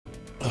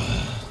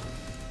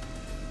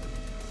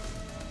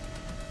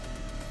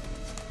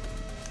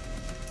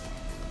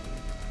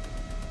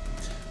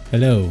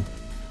Hello.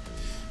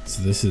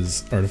 So this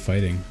is Art of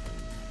Fighting.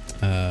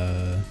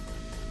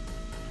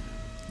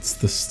 It's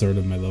the start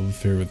of my love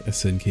affair with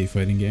SNK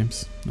fighting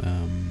games.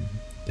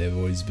 They've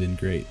always been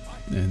great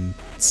and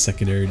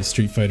secondary to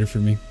Street Fighter for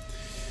me.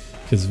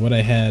 Because what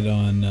I had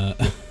on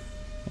the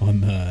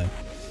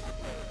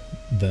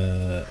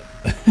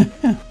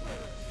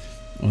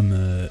on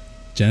the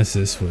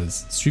Genesis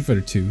was Street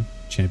Fighter 2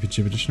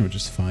 Championship Edition, which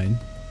is fine,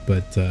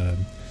 but I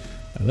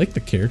like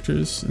the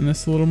characters in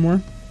this a little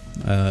more.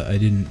 I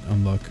didn't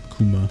unlock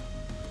Kuma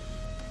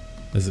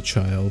as a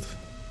child,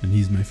 and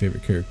he's my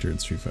favorite character in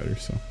Street Fighter,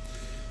 so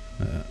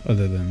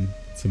other than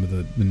some of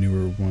the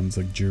newer ones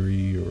like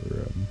Juri or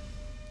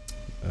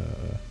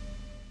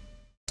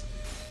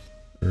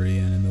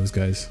Urian and those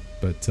guys.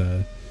 But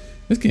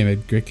this game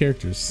had great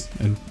characters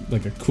and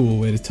like a cool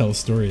way to tell a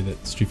story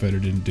that Street Fighter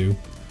didn't do.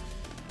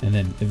 And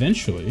then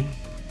eventually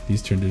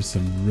these turned into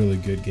some really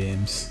good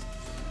games.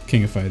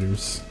 King of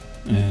Fighters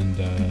and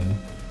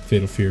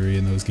Fatal Fury,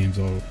 and those games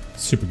all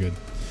super good.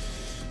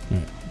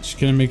 Alright, just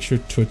gonna make sure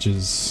Twitch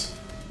is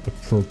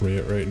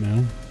appropriate right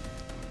now.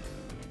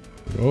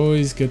 It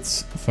always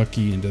gets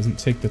fucky and doesn't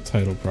take the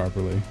title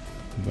properly,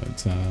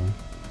 but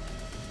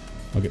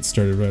I'll get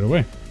started right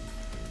away.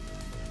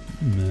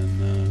 And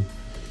then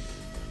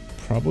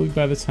probably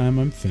by the time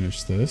I'm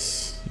finished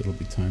this, it'll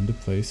be time to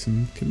play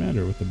some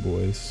Commander with the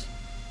boys.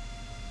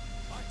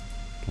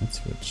 Don't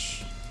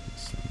switch.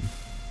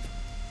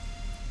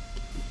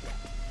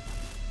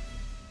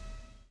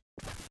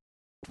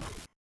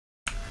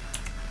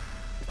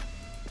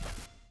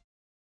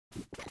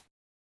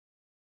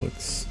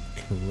 Looks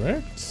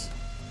correct.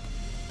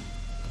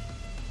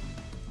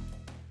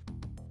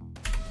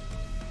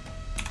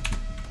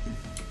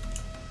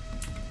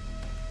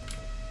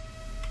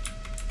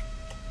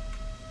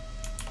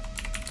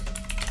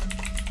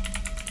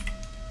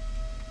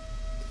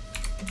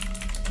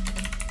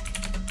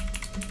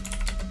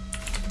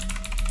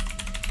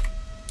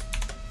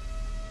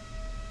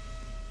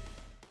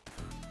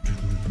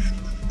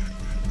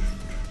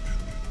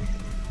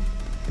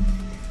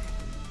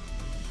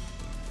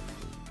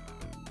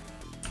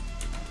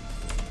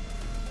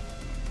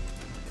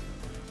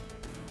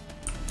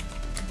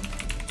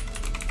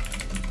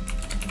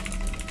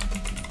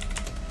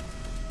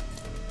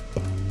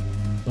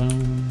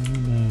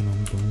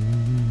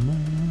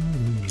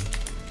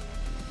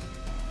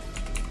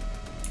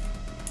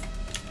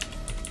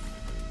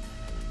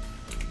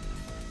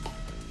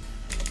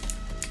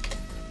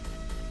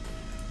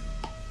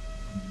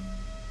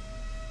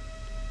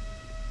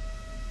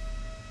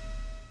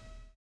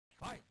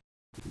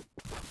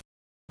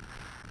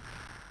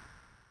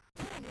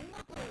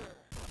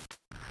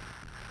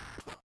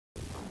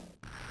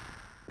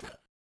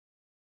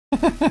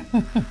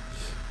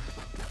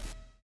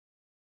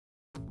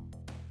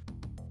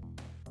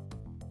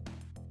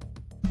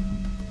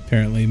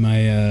 Apparently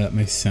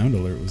my sound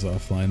alert was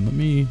offline. Let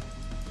me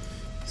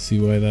see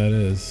why that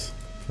is.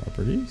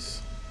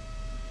 Properties.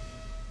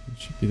 It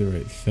should be the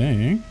right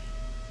thing.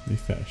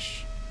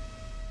 Refresh.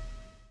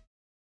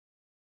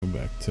 Go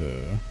back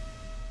to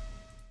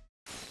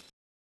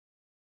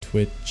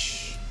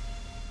Twitch.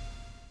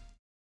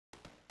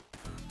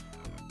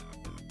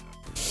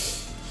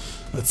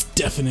 That's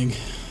deafening.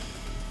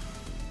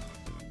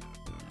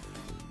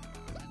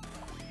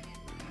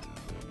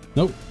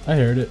 Nope, I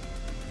heard it.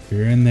 If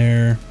you're in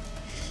there,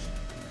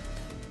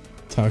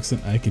 Toxin,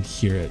 I can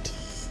hear it.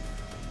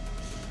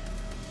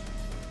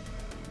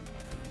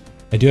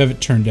 I do have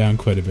it turned down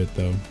quite a bit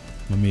though.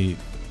 Let me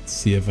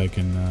see if I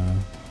can,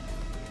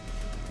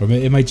 or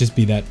it might just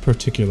be that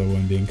particular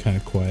one being kind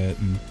of quiet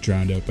and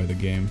drowned out by the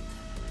game.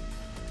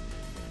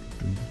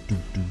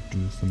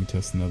 Let me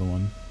test another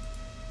one.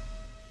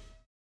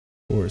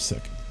 4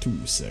 seconds,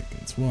 2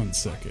 seconds, 1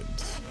 second.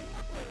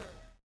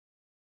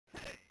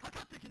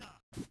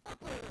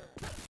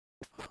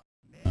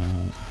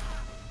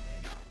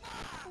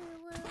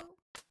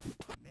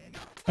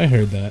 I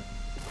heard that.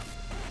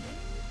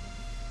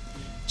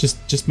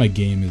 Just my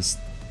game is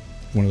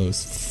one of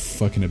those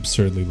fucking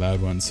absurdly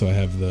loud ones, so I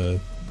have the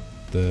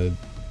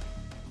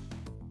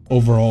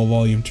overall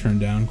volume turned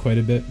down quite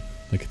a bit.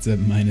 Like it's at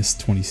minus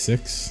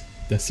 26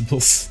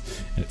 decibels,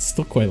 and it's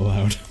still quite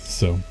loud.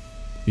 So,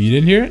 you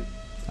didn't hear it?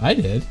 I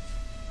did.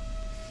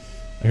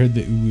 I heard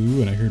the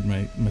ooh and I heard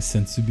my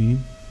sensu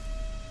bean.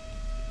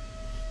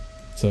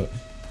 So,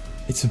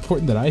 it's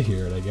important that I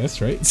hear it, I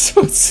guess, right?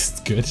 So it's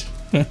good.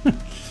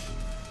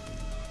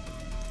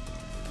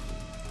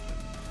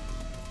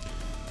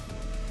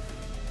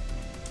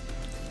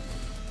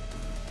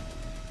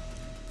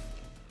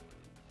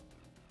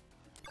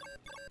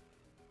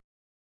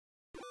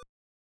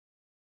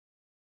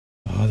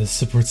 Oh, this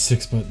supports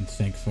 6 button,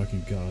 thank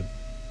fucking God.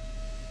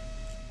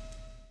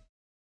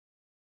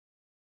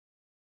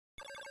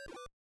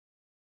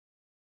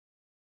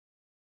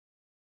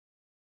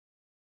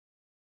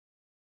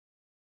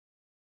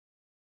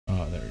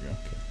 Oh, there we go,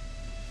 okay.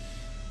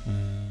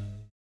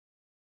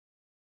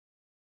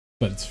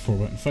 But it's a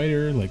 4-button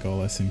fighter, like all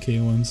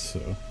SNK ones,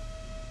 so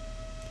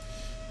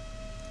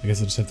I guess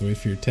I'll just have to wait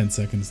for your 10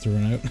 seconds to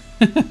run out.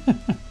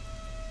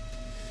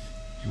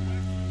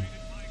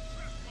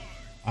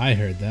 I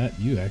heard that.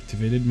 You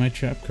activated my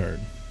trap card.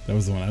 That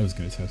was the one I was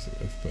going to test it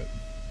with, but...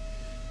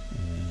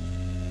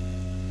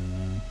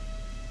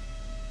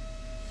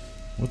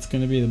 what's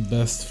going to be the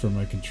best for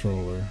my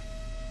controller?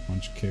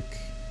 Punch kick.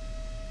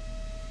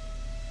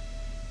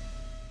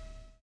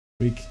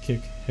 Weak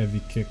kick,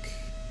 heavy kick.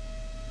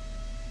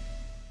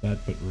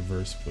 That, but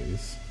reverse,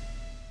 please.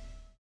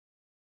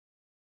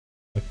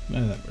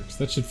 That works.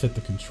 That should fit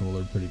the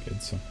controller pretty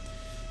good, so...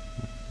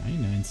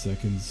 99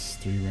 seconds,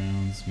 3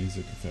 rounds,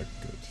 music effect,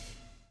 good.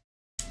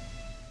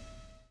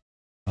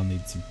 I'll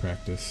need some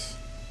practice.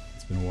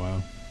 It's been a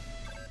while.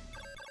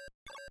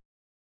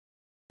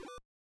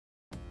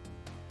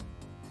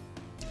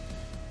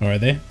 Oh, are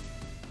they?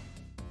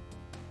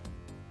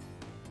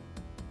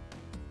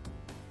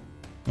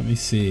 Let me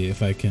see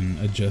if I can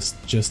adjust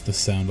just the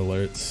sound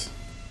alerts.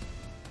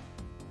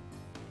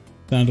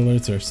 Sound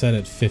alerts are set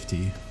at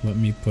 50. Let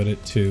me put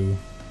it to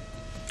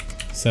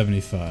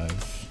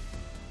 75.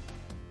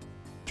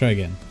 Try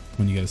again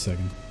when you get a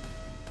second.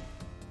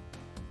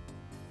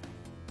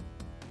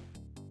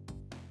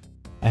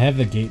 I have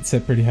the gate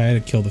set pretty high to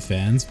kill the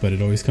fans, but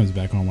it always comes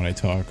back on when I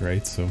talk,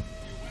 right? So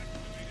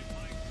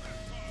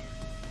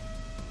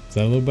is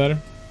that a little better?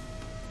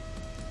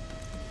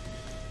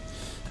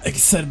 I can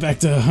set it back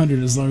to 100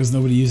 as long as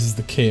nobody uses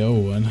the KO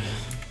one.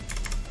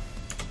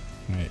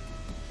 Alright.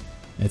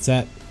 It's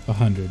at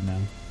 100 now.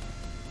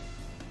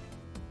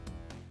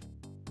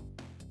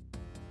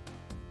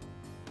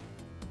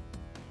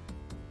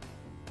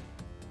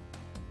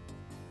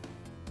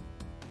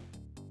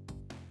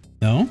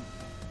 No?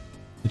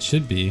 It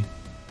should be.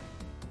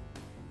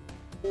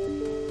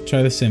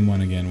 Try the same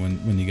one again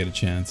when you get a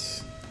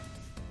chance.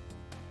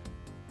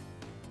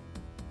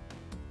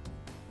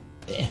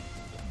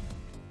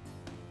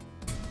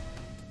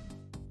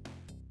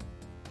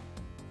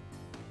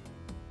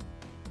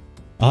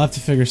 I'll have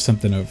to figure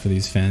something out for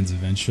these fans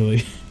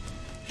eventually.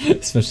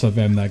 Especially if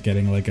I'm not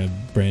getting like a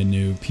brand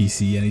new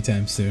PC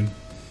anytime soon.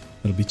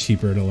 It'll be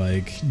cheaper to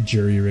like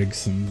jury rig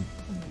some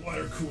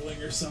water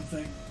cooling or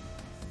something.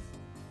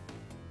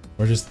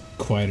 Or just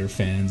quieter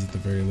fans at the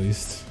very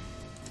least.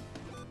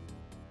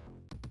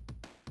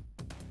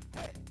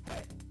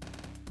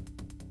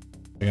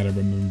 I gotta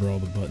remember all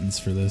the buttons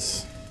for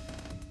this.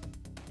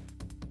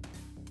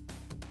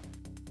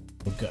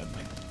 Oh god,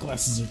 my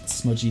glasses are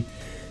smudgy.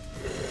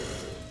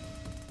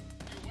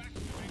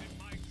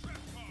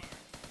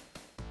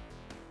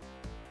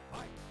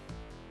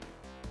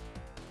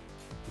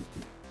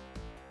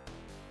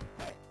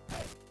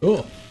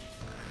 Oh!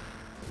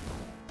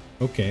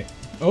 Okay.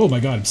 Oh my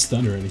god, I'm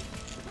stunned already.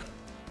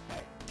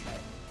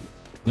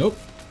 Nope.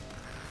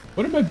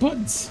 What are my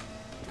buttons?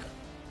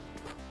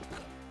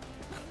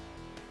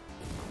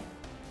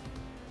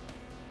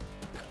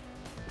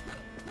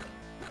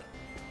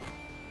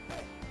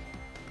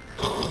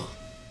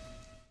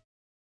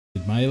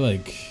 Did my,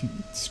 like,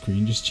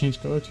 screen just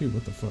change color too?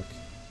 What the fuck?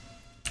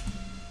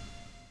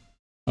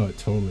 Oh, it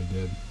totally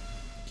did.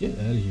 Get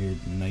out of here,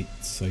 night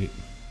sight.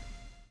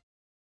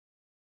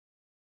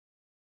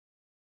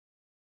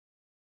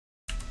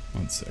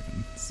 One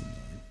second.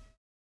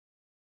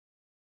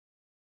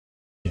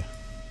 Yeah.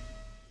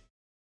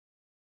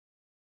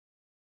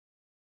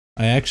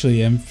 I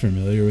actually am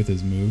familiar with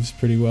his moves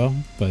pretty well,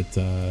 but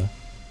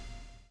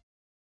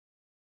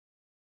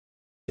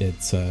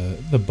it's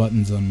the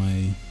buttons on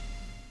my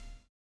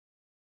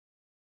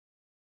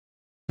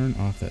turn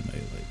off that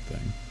nightlight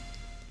thing.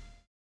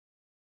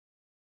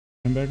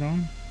 Come back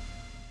on?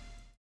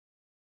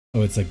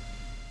 Oh, it's like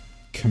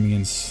coming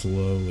in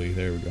slowly.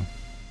 There we go.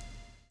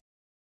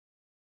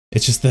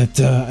 It's just that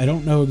I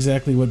don't know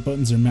exactly what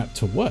buttons are mapped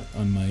to what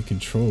on my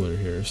controller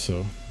here,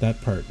 so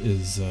that part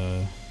is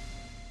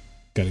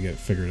got to get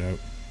figured out.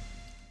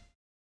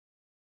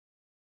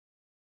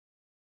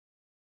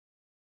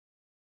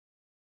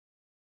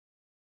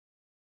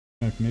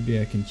 Heck,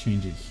 maybe I can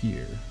change it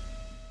here.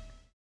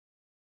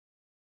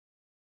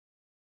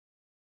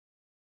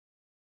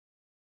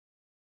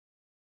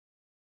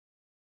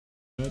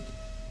 But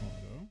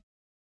auto.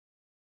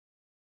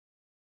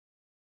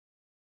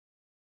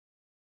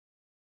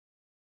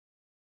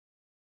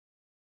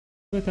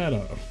 With that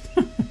auto.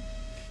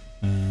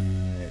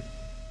 Alright.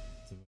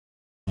 So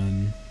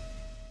one.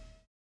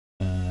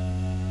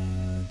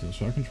 Dual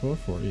shot controller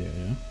 4,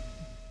 yeah.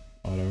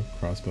 Auto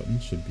cross button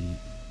should be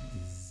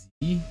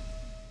Z.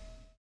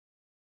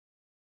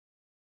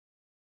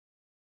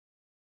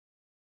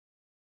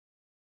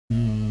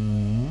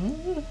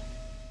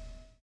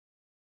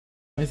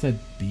 Why is that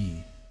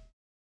B?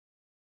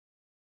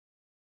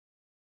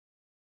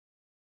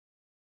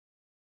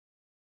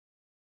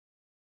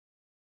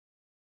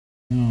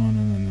 No.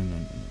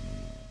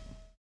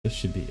 This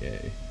should be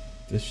A.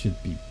 This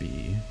should be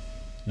B.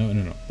 No.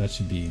 That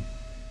should be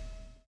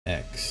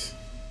X.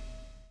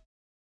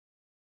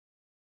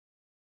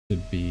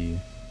 Should be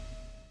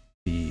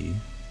B.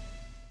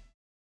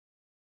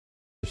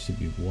 This should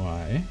be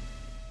Y.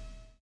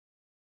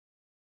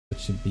 That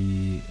should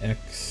be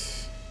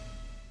X.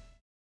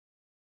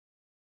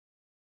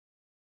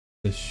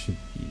 This should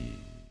be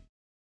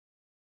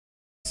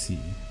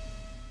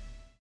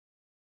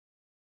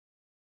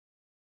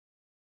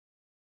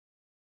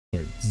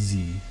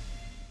Z.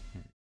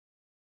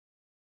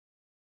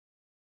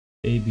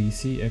 A, B,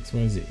 C, X,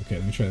 Y, Z. Okay,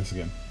 let me try this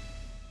again.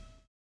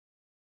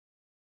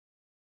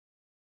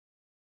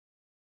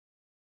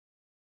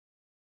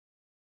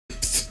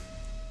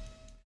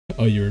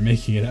 Oh, you were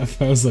making it up.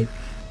 I was like,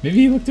 maybe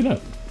he looked it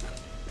up.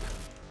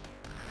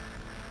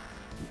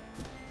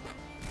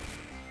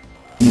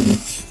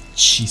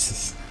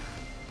 Jesus.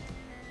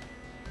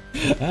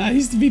 I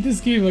used to beat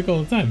this game like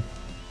all the time.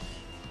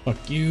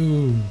 Fuck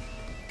you,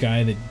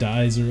 guy that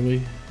dies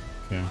early.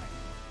 Okay.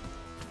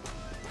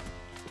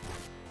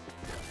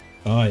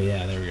 Oh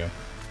yeah, there we go.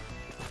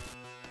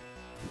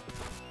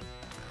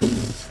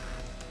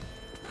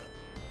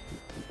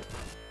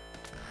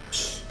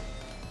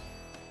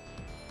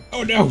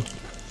 Oh no!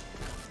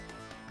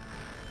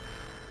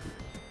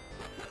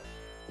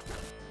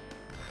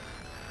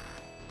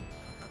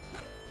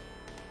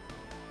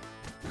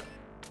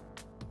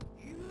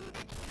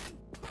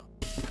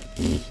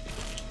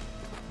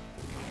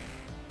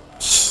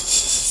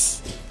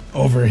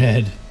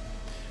 Overhead.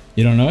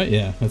 You don't know it?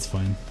 Yeah, that's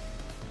fine.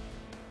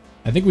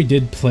 I think we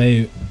did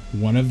play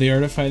one of the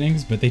Art of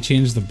Fightings, but they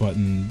changed the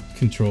button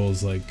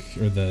controls like,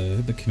 or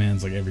the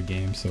commands like every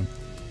game, so.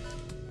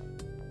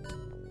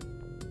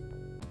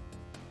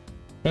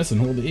 Press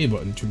and hold the A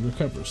button to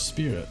recover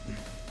spirit.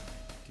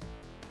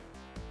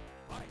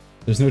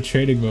 There's no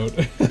trading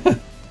mode.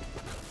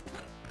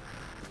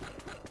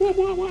 Wow,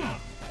 wow, wow.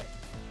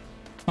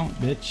 Don't,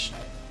 bitch.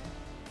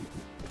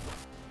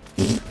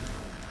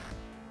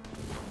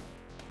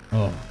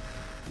 Oh.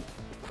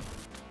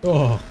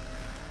 Oh.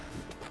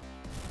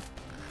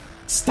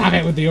 Stop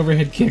it with the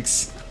overhead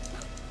kicks.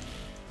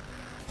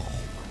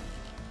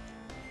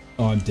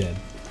 Oh, I'm dead.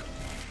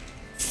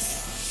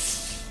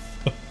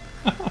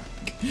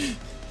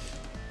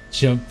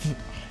 Jump,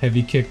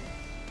 heavy kick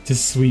to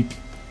sweep.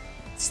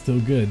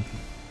 Still good.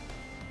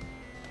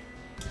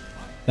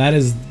 That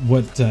is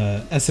what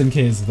SNK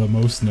is the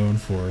most known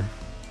for.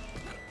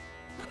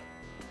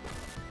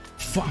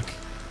 Fuck.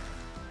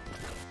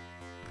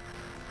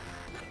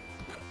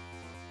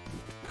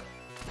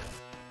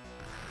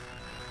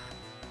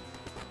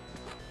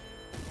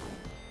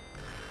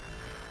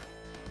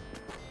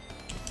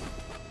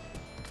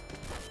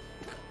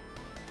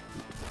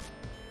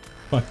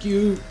 Fuck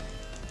you.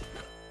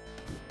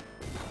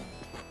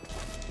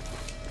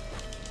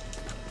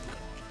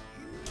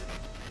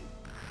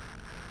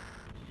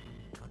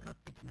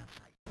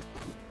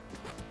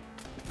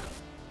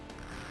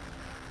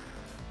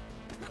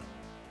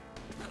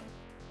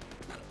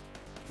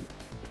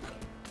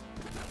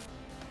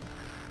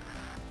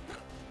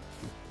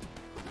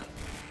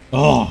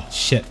 Oh,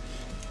 shit.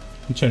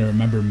 I'm trying to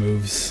remember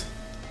moves.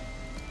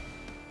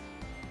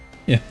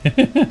 Yeah.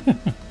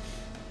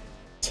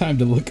 Time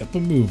to look up a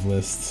move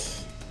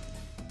list.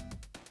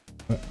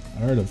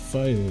 Art of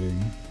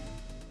Fighting.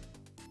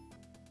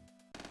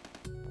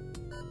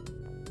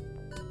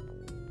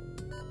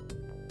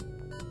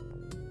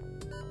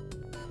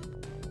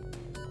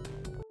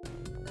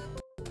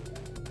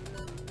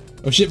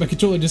 Oh shit, my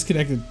controller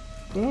disconnected.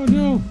 Oh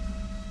no.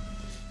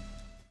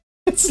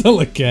 It's not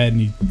like I had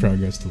any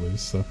progress to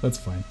lose, so that's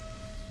fine.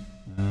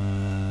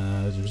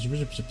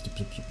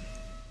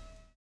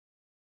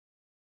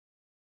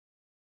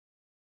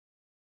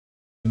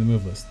 In the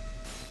move list.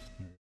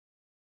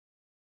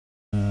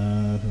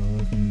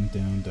 Looking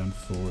down,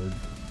 forward.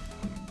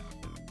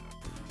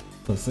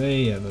 Plus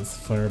A, yeah, that's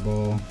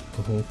fireball.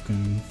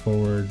 Hulking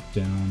forward,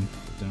 down,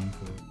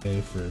 forward.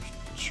 A for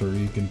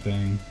shuriken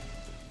thing.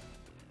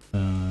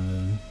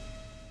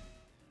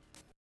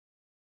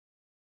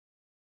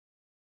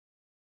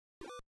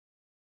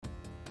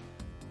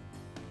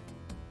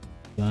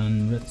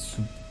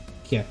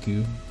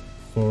 Danretsukaku.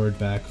 Forward,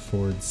 back,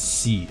 forward,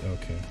 C.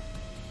 Okay.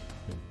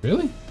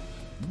 Really?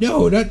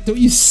 No, don't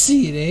you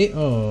see it, eh?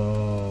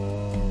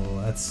 Oh,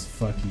 that's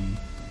fucking...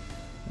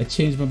 I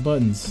changed my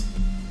buttons.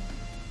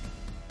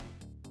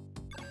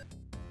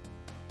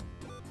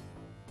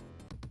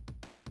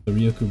 The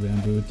Ryoku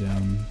Bamboo,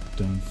 down,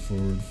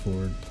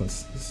 forward,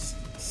 plus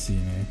C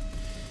and A.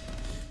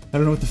 I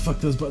don't know what the fuck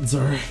those buttons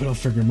are, but I'll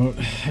figure them out.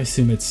 I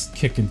assume it's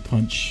kick and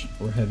punch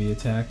or heavy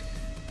attack.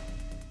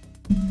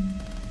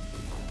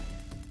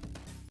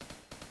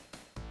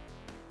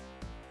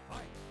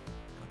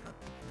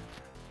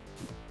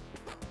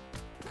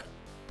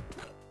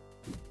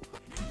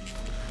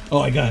 Oh,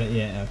 I got it.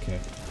 Yeah, okay.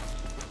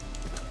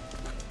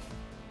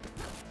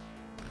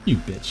 You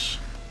bitch.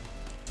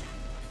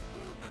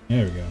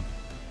 There we go.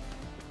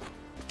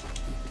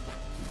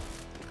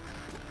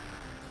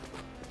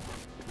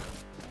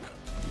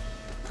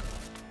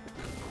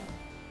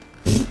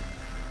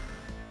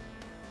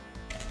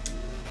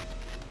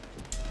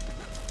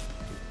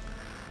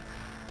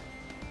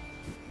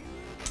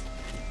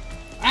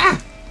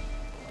 Ah!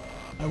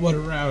 I won a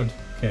round.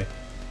 Okay.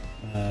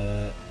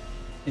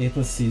 A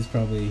plus C is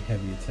probably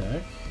heavy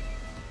attack.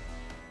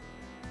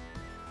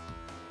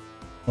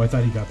 Oh, I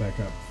thought he got back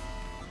up.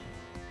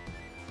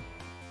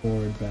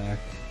 Forward, back,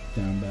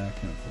 down, back,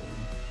 not forward.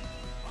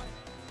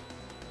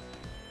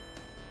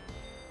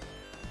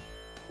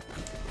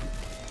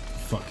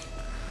 Fuck.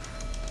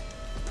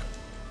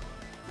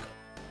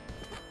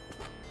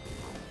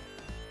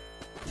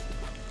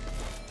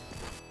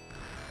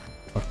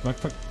 fuck,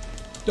 fuck.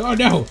 Oh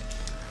no!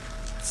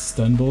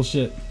 Stun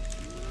bullshit.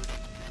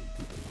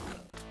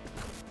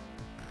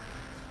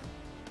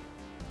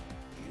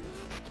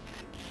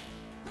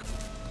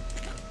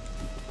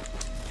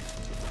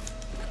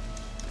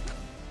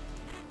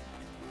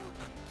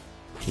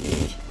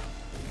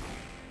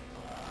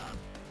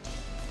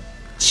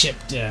 Chip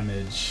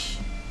damage.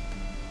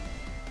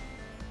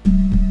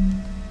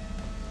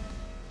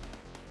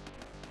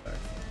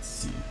 Let's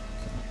see.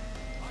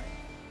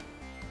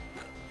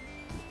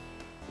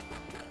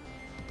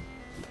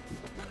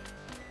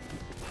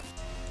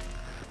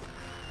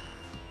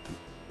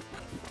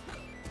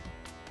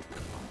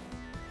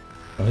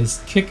 Oh,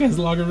 his kick has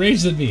longer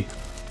range than me.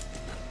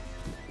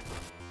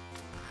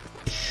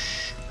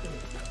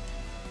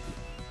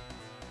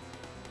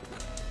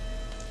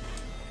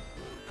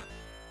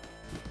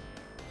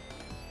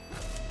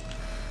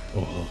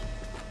 Oh.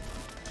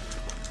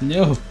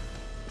 No.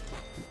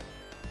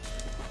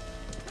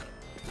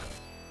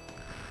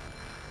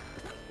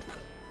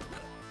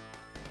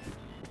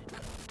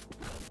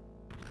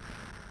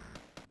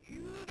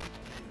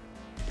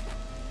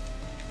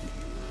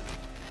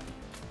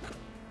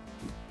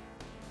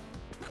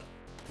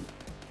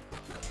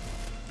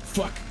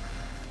 Fuck.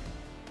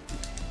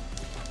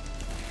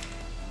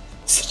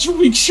 Such a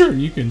weak shirt.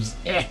 You can just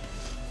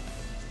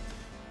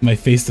My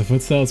face to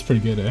foot style is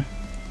pretty good, eh?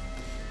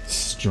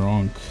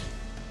 Strong.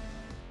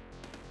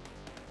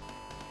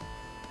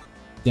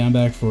 Down,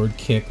 back, forward,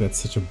 kick. That's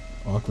such a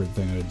awkward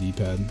thing on a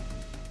D-pad.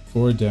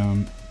 Forward,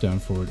 down, down,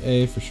 forward,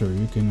 A for sure.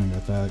 You can. I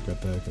got that,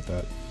 got that, got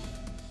that.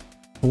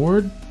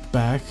 Forward,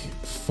 back,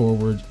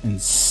 forward,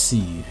 and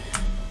C.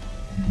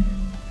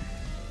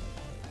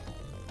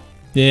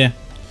 Yeah.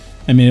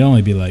 I mean, it'd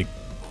only be like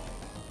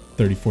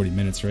 30, 40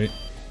 minutes, right?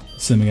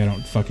 Assuming I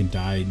don't fucking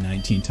die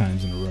 19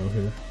 times in a row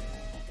here.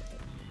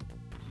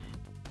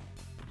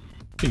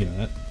 Speaking of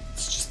that,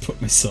 let's just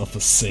put myself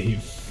a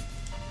save.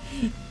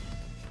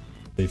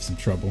 Save some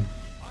trouble.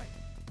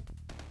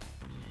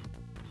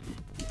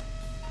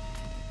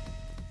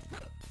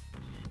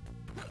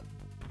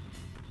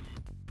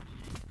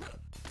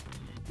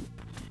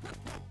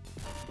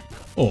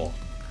 Oh.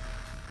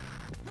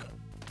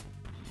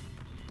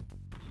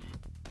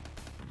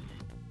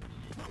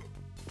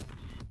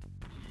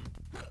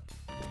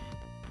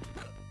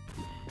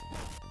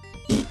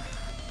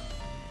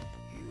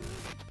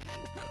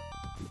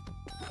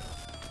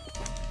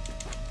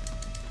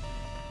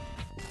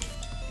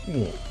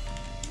 Oh.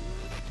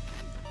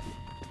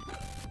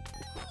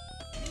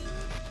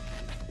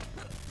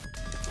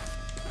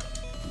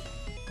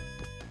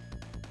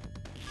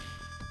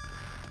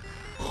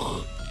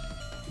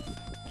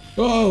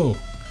 Oh!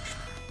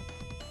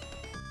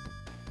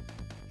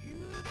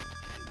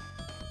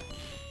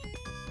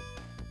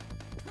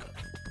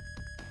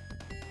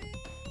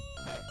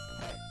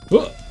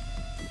 Oh!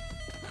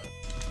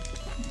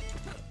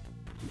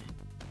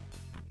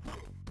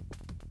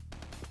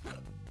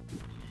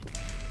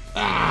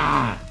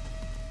 Ah!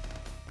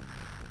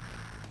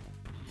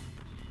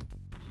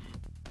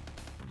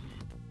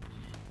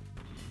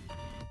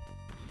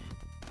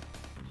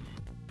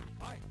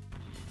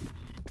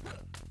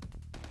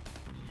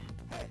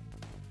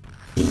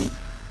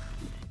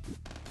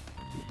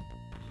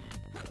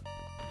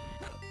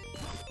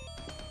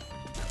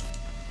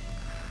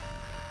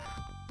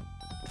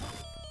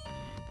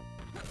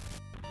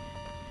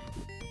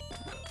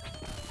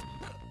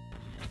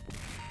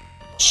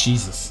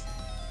 Jesus.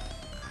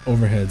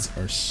 Overheads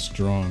are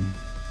strong.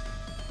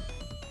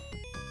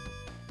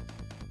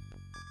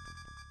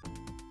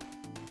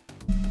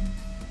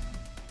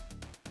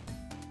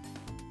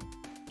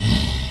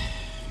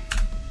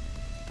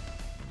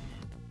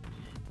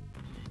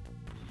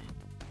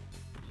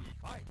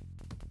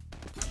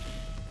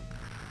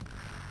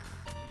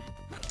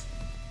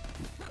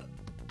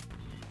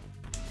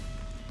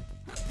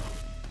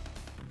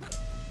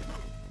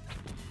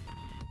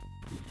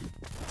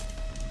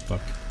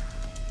 Fuck.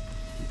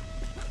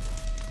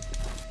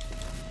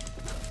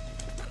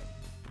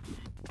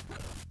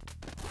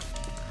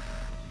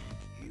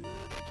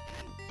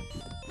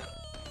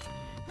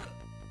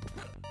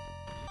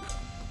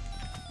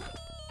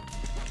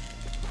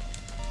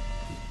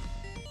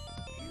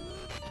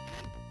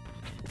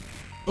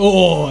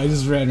 Oh, I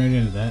just ran right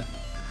into that.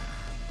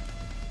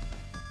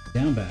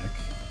 Down, back,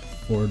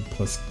 forward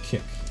plus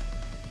kick.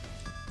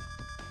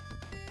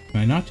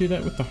 Can I not do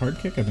that with the hard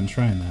kick? I've been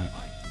trying that.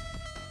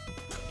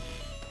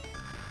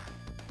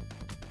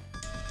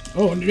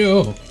 Oh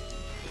no!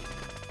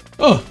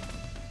 Oh!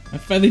 I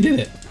finally did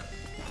it!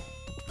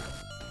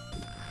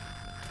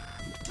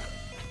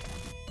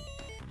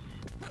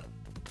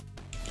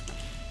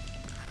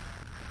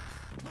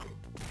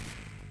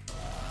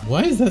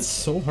 Why is that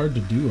so hard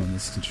to do on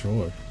this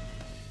controller?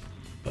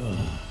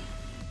 Ugh.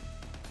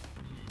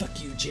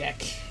 Fuck you,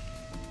 Jack.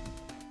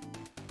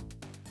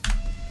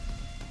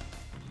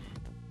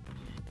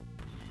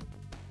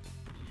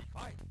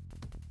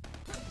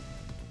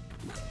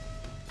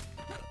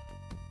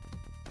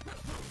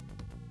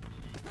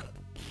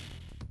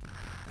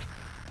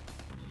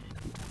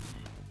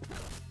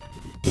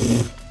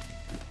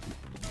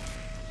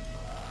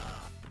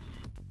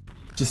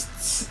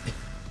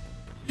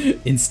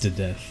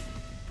 Insta-death.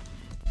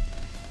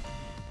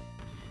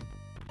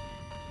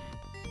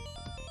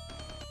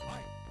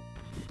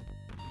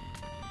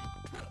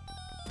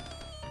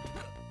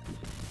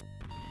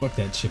 Fuck,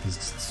 that chip is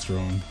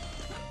strong.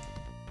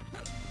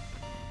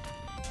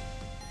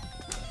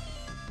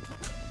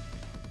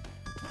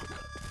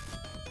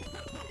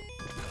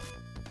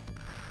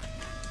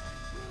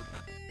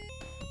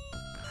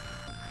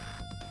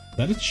 Is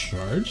that a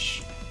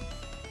charge?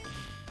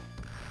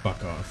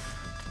 Fuck off.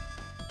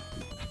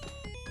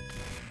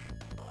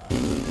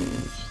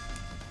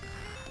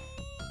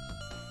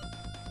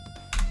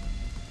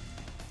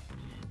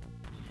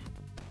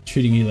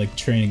 Treating you like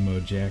training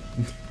mode, Jack.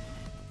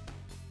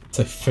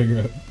 So I figure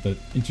out the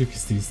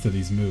intricacies to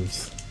these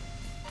moves.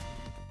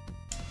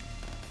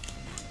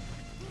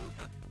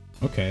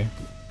 Okay.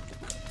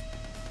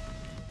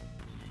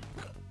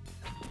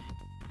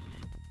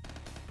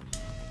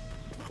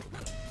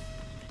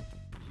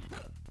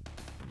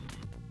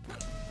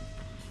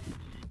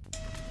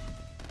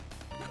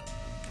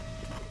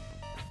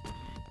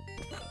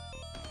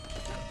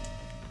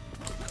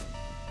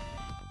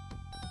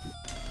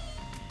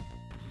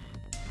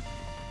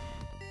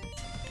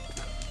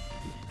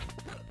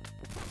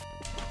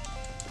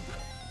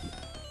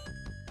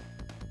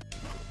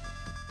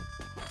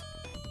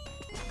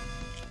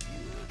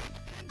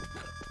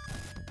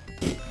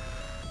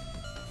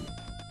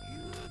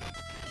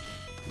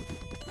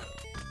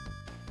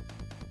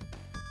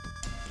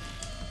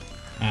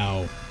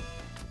 Ow.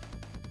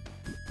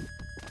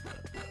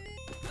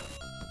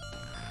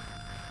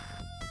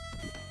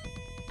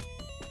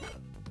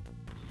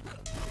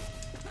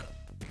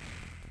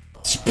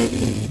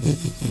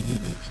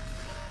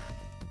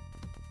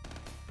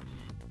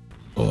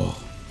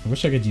 Oh, I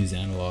wish I could use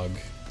analog.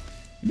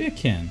 Maybe I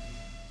can.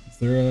 Is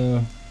there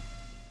a...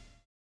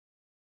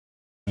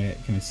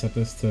 Can I set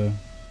this to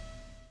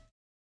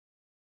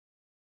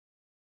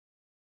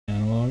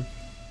analog?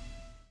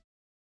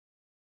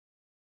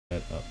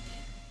 That up.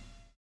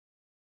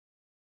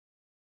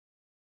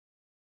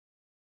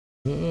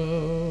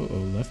 Oh,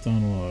 left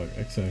analog,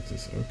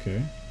 x-axis,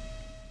 okay.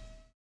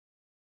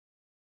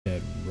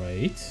 Dead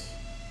right.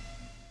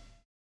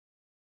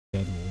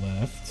 Dead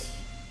left.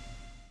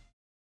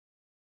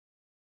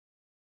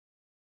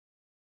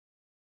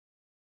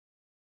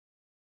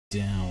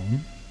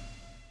 Down.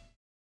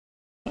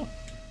 Oh.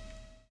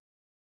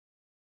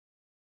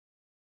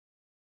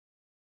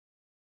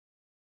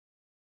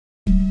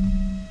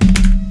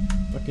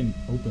 Fucking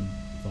open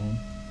phone.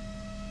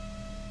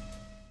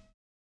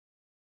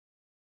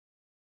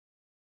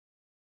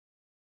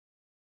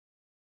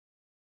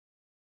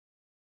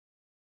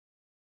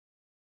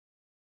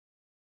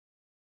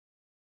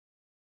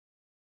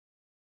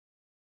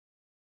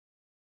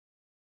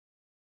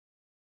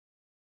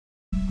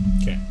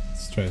 Okay,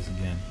 let's try this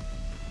again.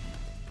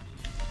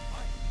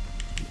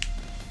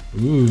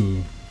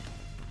 Ooh.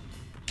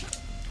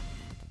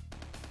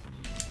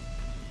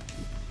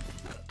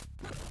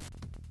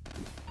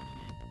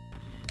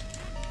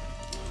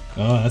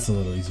 Oh, that's a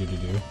little easier to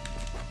do.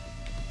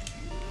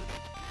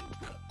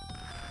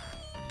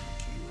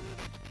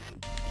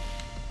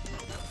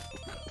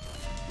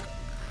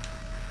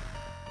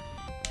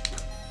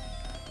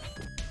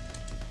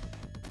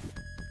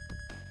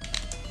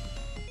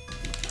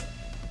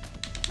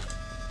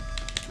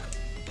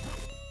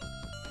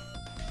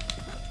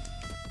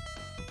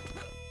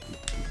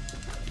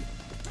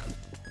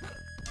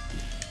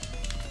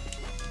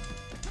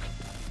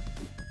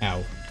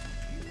 Ow.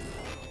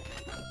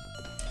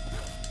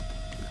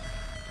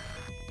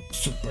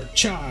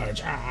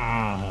 Supercharge!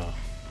 Ah!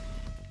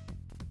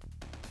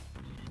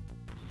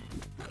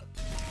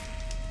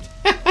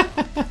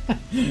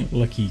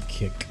 Lucky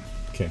kick.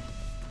 Okay.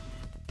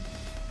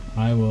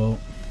 I will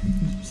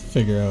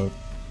figure out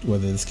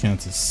whether this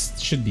counts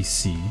as... should be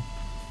C.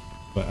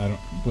 But I don't...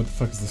 what the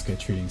fuck is this guy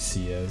treating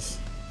C as?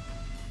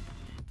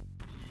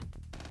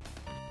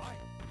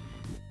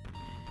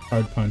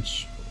 Hard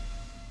punch.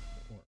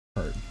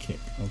 Hard kick,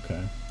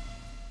 okay.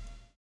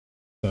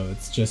 So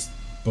it's just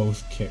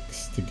both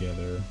kicks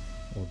together,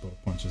 or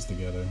both punches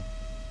together.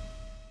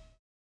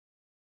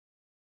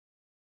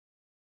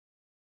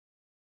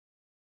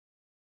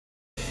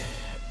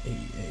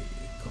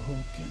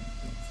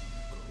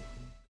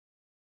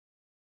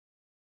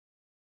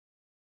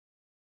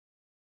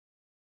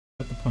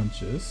 Got the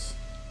punches.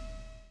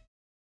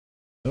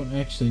 Don't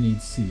actually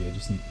need C, I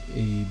just need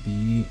A,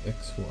 B,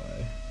 X,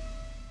 Y.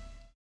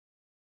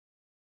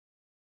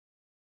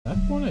 That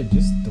one I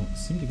just don't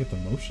seem to get the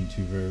motion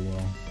to very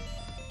well.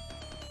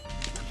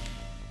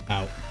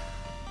 Ow.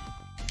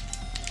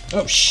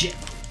 Oh shit!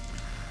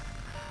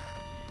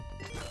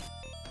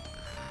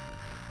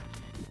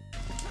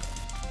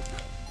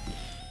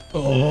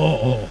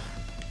 Oh!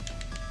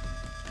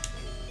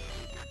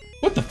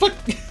 What the fuck?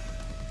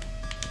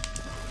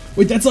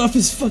 Wait, that's off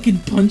his fucking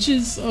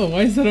punches? Oh,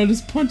 why is that on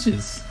his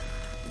punches?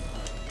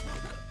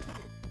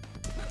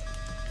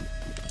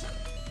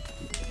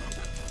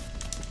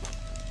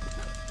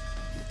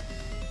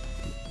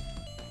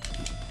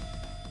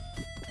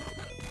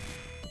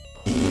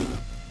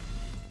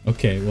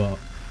 Okay, well,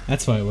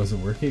 that's why it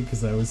wasn't working,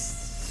 because I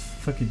was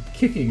fucking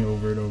kicking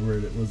over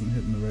and it wasn't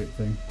hitting the right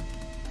thing.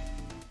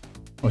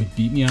 Oh, he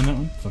beat me on that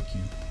one? Fuck you.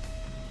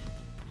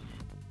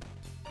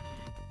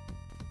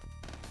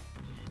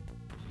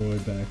 Boy,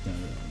 back down.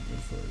 Go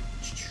for it.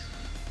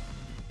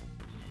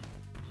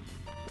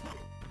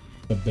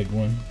 The big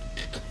one.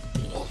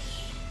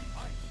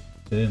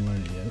 I didn't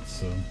learn it yet,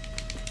 so...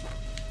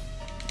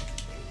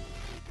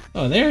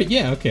 Oh, there?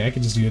 Yeah, okay, I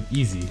can just do it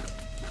easy.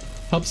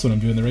 Helps when I'm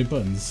doing the right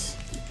buttons.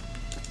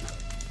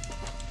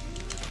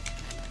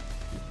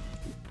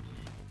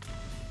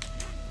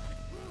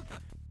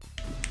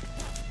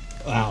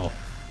 Wow.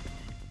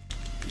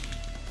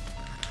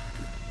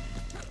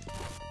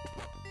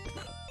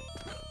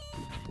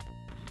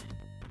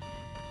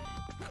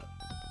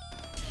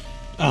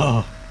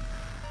 Oh.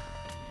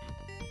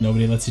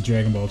 Nobody lets you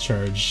Dragon Ball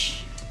charge.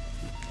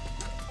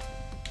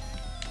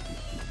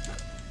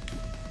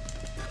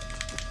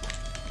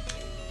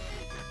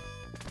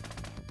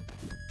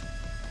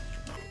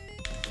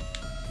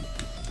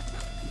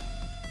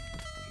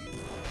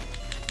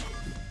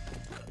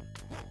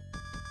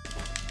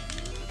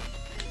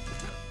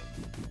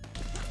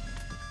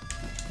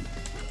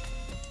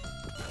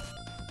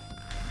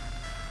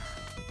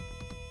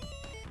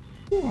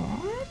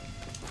 What?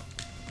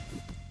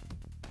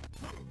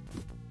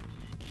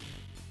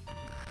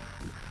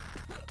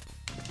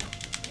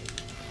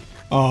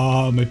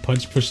 Oh, my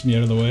punch pushed me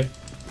out of the way.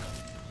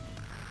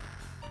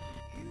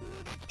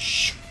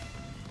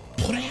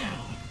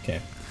 Okay.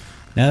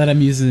 Now that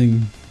I'm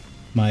using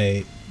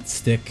my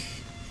stick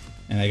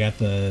and I got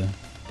the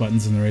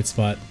buttons in the right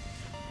spot,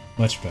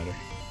 much better.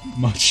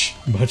 Much,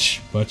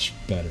 much, much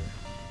better.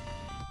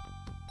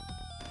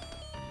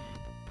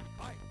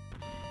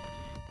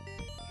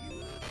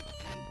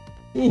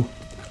 Ooh.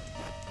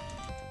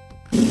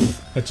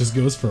 That just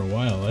goes for a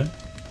while, eh?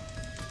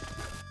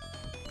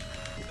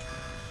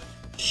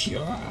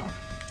 Sure.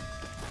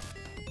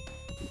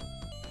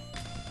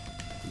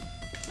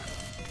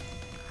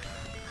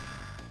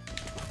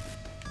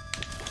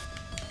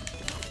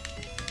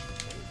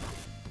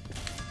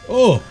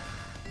 Oh!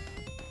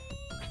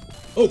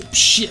 Oh,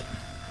 shit!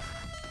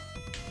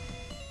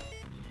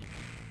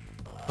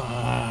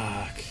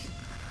 Fuck.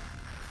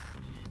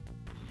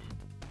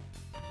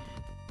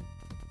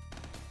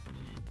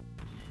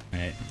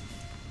 Alright.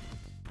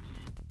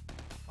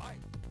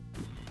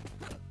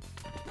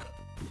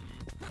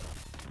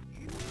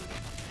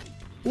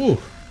 Ooh,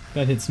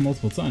 that hits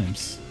multiple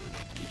times.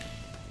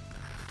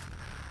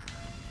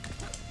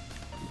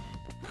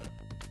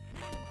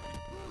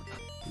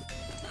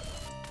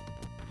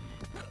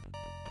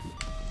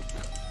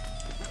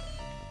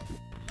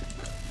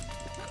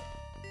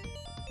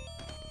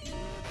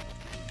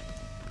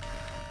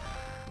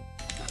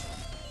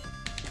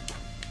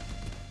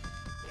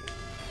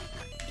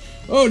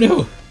 Oh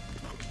no!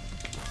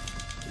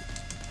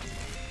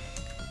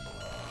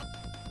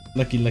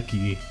 Lucky,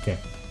 lucky. Okay.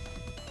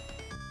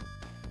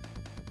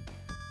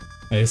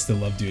 I still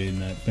love doing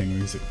that thing where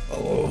he's like,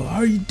 oh, how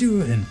are you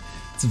doing?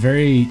 It's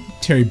very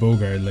Terry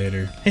Bogard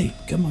later. Hey,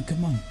 come on,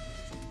 come on.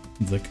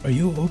 He's like, are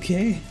you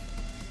okay?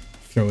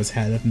 Throw his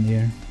hat up in the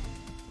air.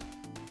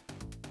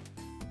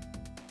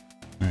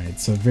 Alright,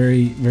 so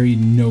very, very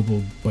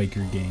noble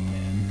biker gang,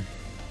 man.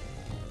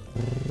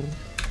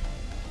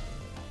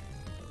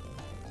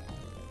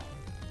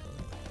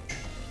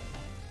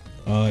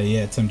 Oh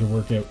yeah, time to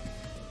work out.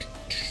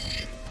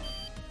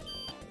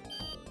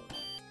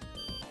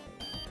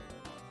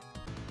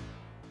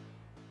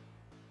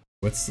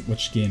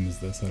 Which game is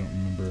this? I don't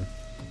remember.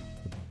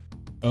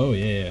 Oh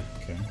yeah, yeah,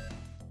 okay.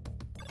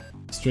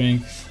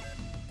 Strength.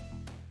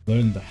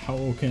 Learn the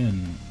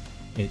Howken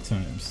 8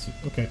 times.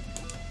 Okay.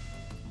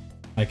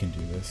 I can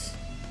do this.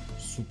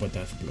 Super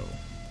Death Blow.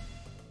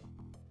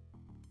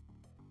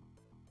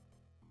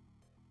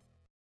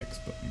 X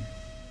button.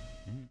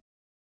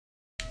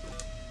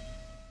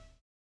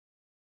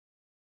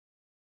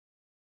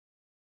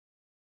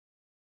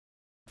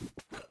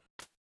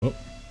 Oh.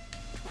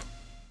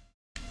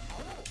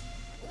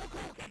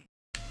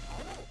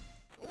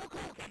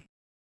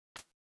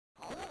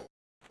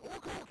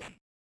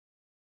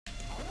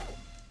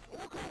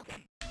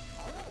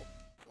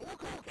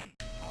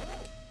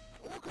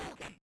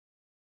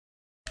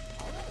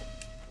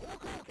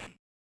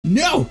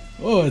 No!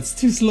 Oh, it's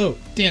too slow.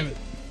 Damn it.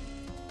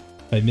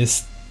 If I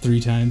miss 3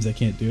 times, I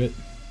can't do it.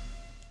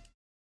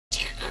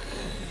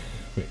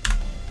 Wait.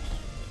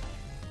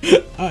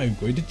 I'm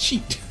going to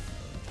cheat.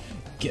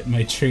 Get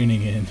my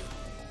training in.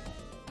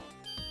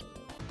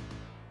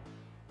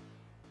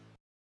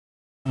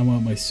 I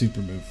want my super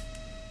move.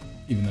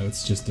 Even though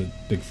it's just a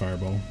big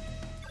fireball.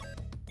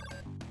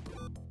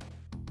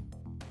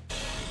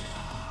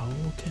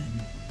 Okay.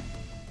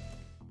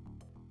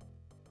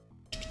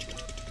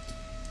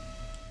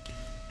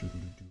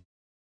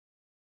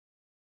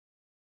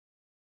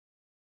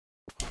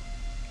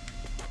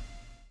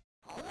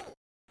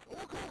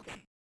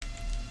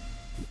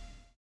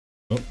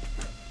 Oh.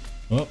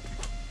 Oh.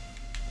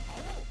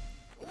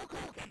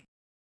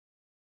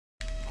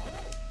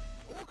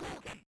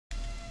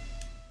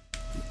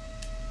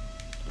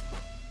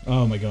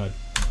 Oh my god.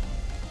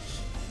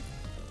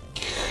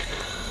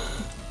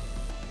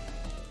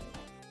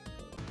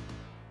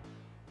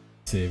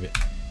 Save it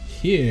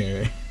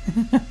here.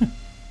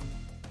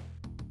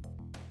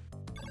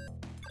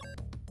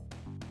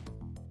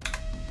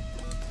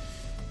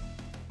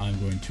 I'm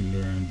going to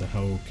learn the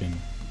Hadouken.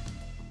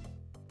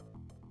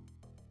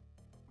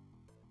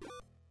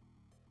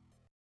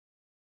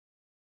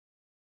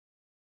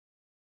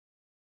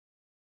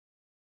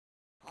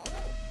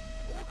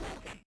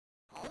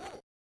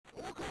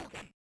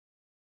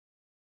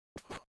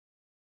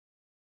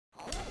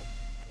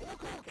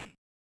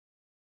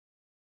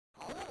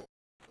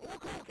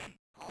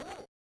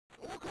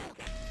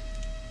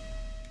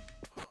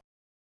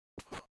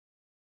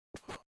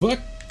 Fuck!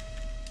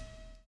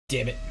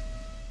 Damn it.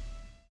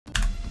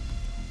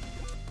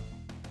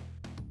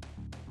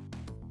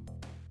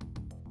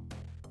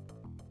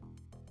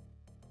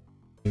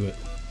 Do it.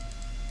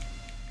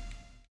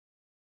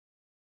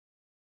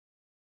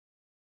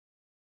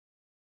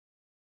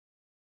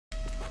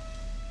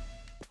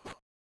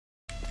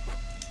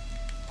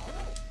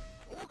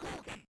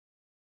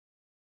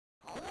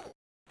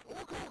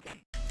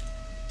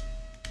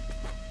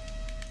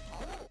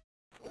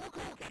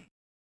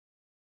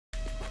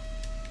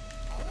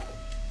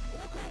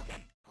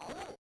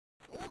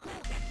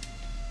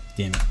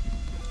 Damn it.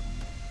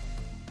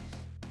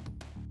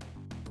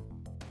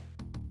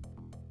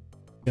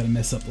 Gotta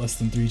mess up less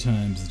than 3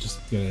 times. Just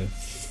gotta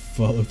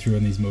follow through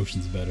on these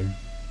motions better.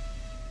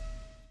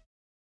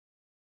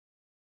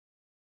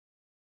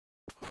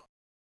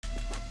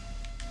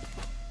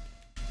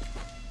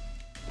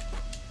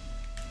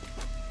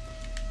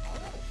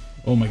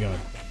 Oh my god.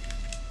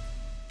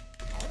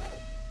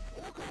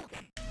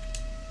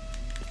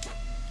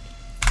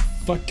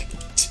 Fuck.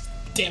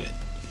 Damn it.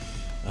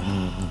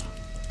 Ah.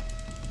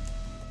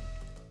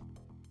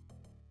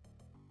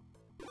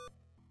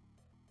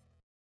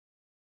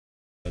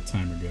 That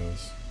timer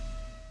goes.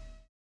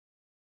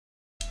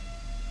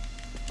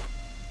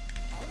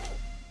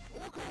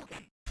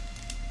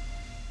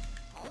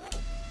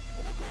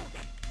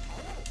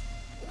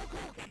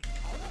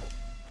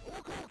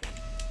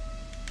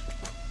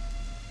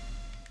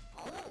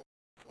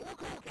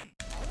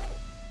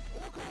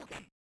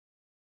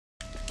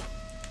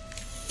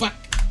 Fuck!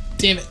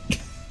 Damn it!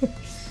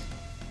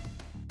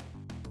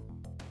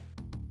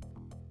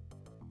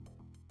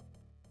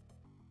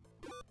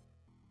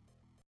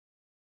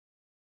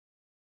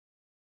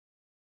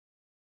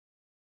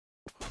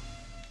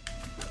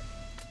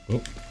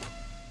 Oh.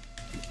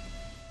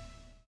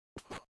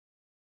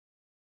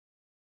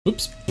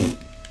 Oops.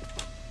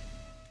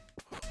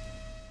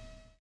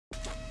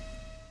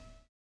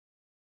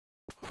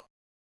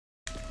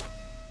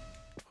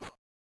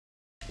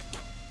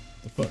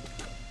 The fuck?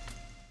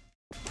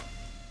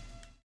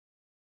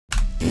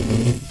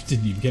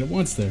 Didn't even get it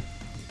once there.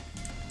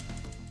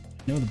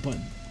 I know the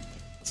button.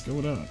 What's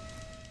going on?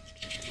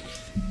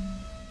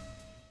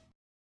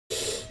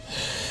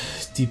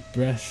 Deep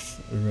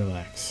breath,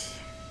 relax.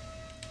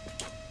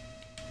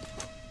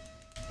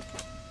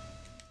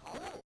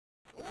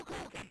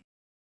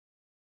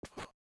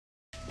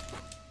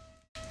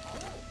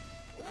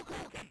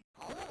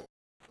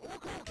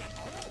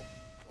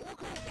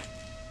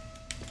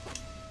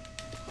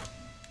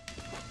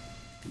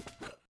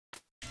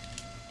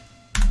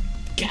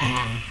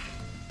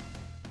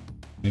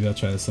 Maybe I'll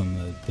try this on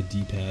the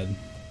D-pad.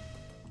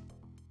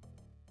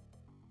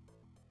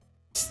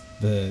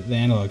 The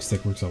analog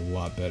stick works a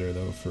lot better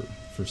though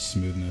for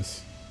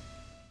smoothness.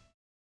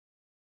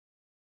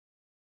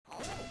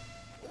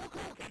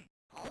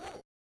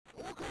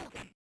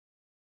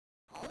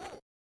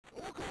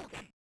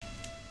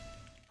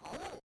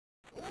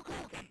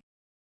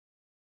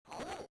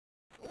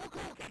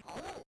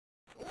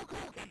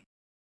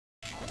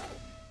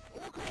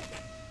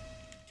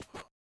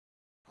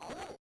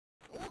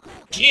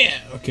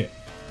 Yeah! Okay.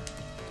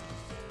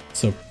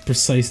 So,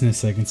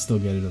 preciseness, I can still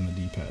get it on the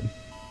D-pad.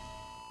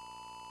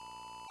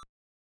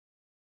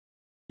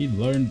 He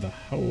learned the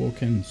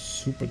Hadouken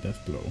Super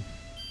Death Blow.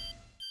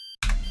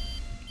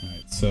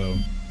 Alright, so...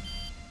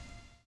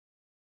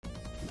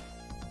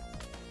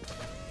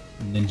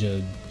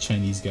 Ninja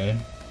Chinese guy.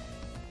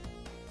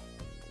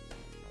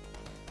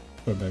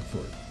 Go back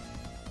forward.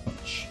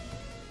 Punch.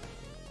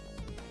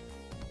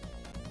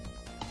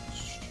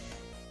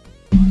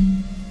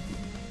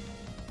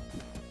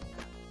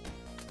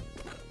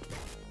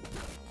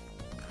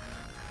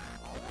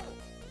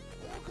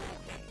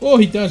 Oh,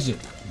 he dodged it.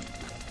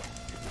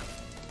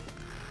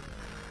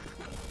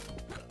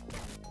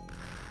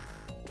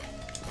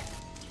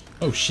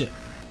 Oh shit.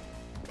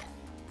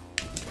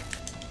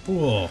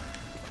 Whoa.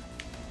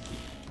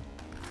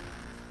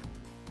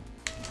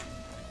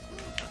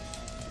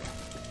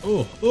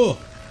 Oh, oh.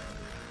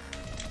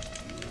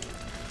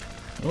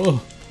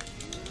 Oh.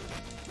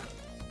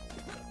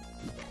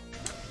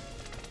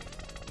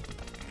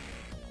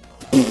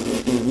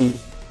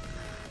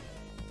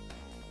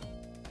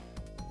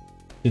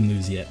 Didn't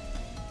lose yet.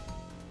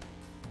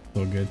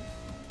 All good.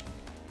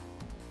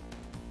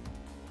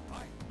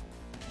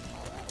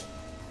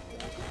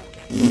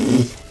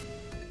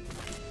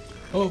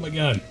 Oh my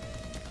god.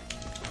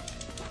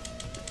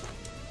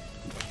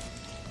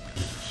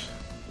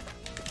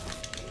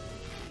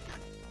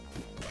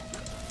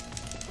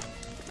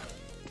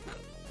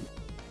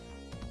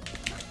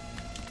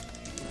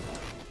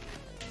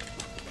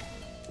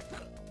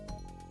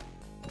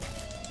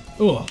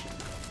 Oh.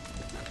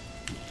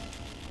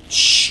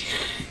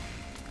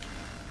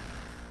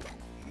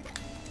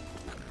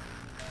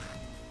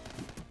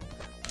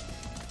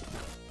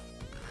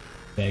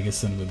 Bag of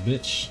son of a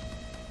bitch.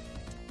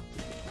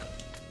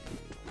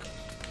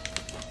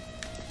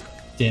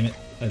 Damn it,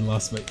 I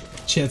lost my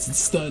chance at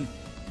stun.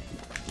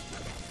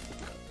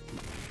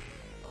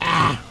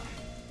 Ah!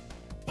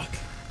 Fuck.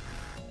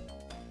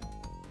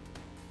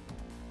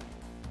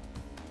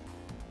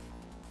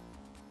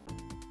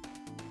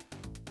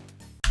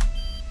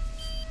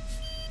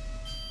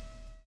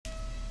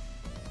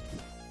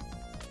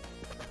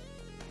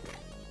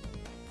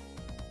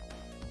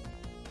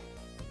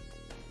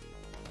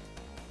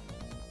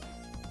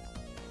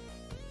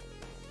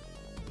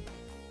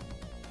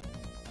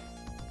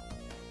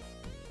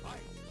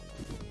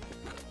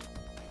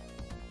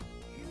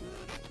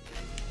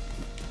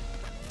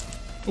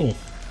 Oh.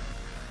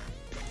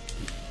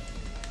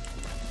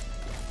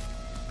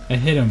 I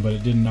hit him, but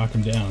it didn't knock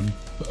him down.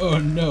 Oh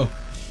no.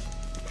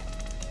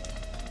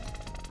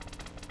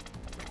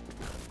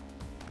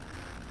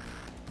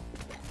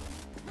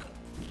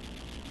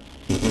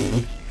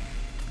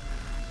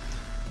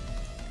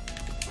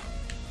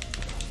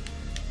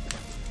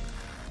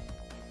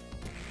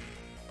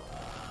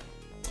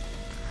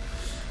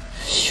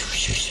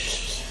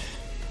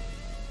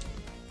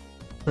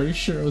 Pretty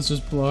sure I was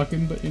just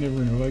blocking, but you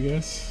never know, I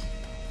guess.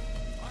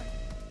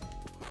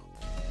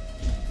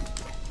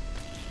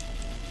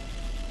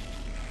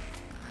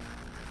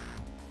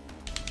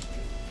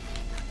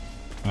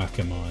 Ah,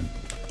 come on.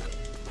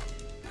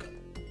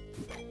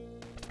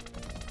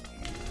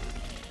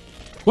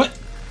 What?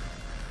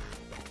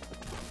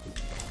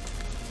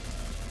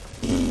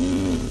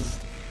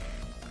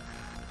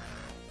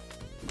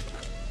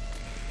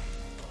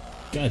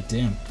 God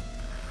damn.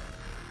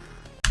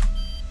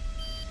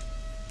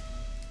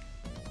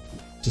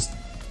 Just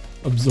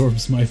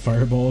absorbs my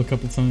fireball a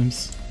couple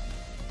times.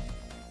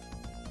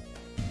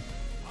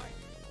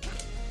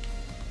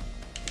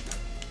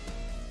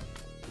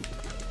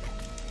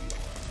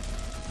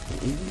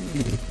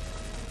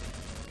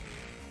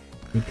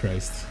 Good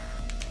Christ.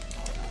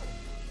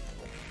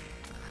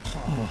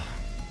 Oh.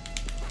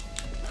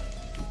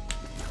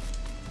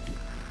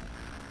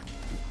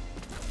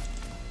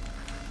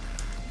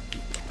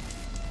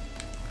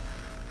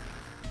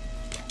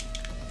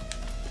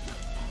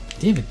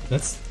 Damn it,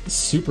 that's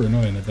super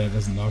annoying that that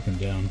doesn't knock him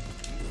down.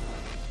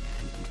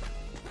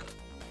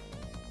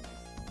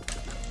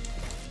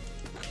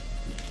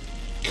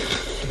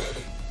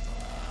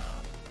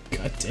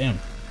 God damn.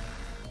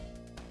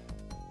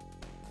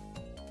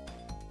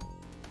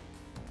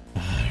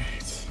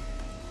 Alright.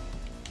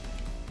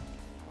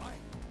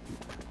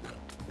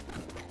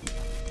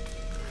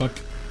 Fuck.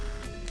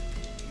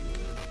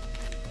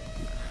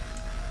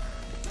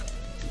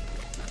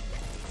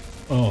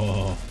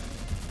 Oh.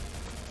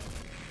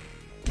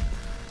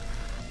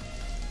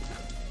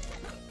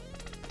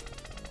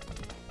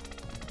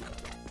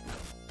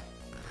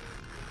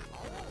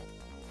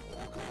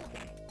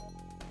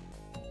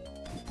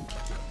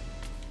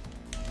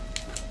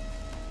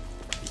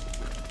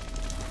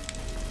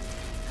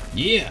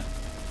 Yeah.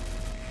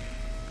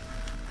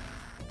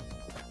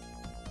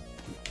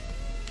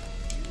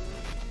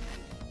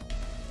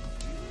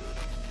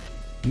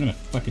 I'm gonna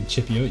fucking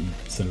chip you out, you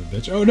son of a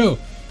bitch. Oh no!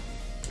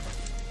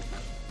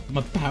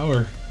 My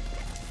power.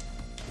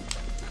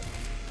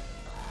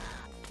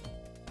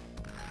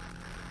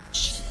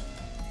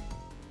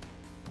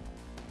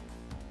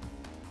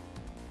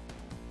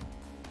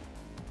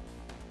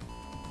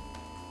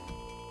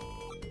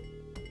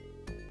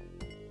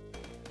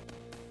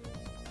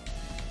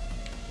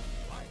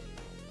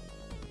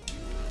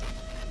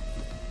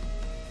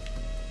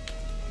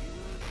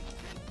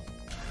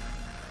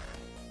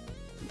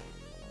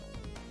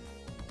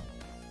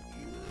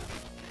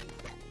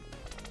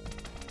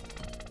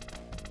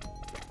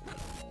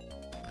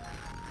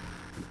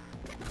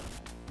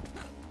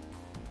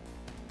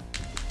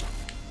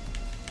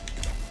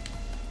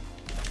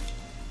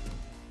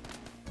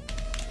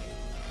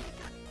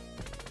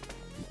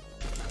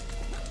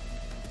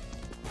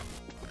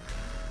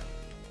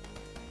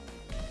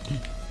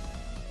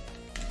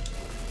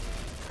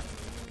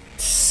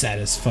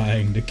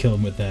 Satisfying to kill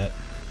him with that.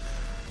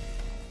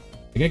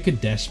 I got good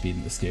dash speed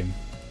in this game.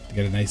 I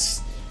got a nice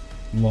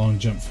long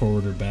jump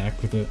forward or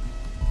back with it.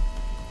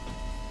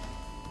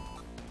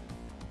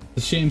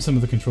 It's a shame some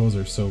of the controls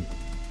are so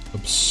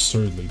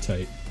absurdly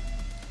tight.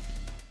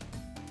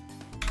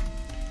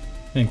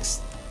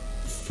 Thanks,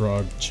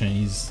 frog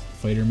Chinese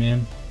fighter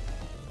man.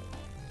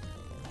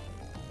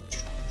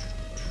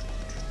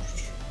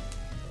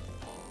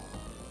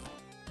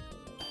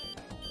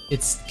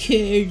 It's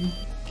King!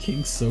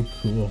 King's so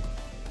cool.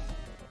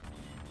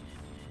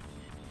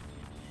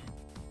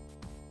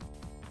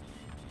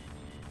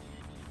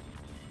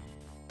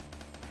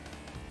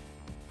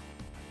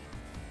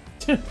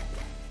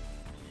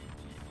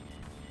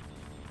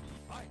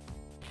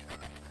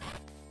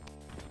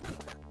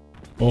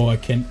 Oh, I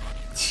can't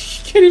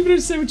even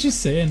understand what you're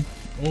saying.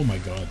 Oh my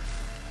god.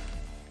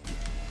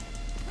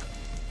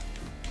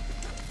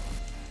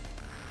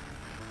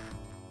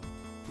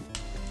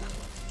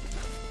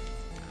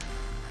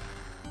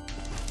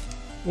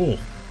 Oh.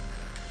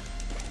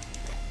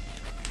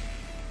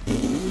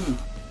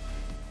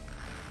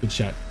 Good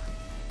shot.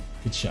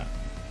 Good shot.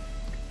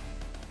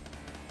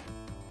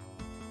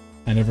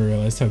 I never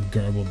realized how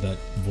garbled that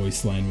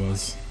voice line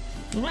was.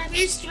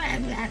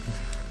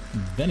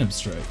 Venom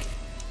Strike.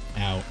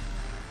 Ow.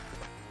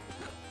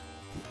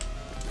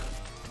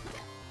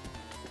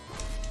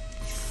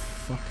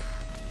 Fuck.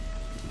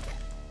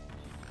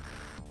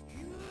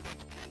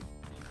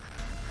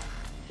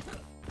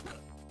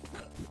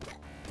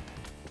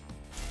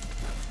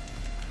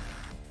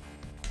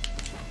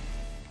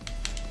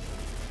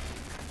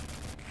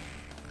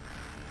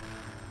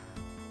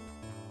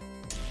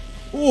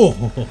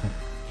 Oh.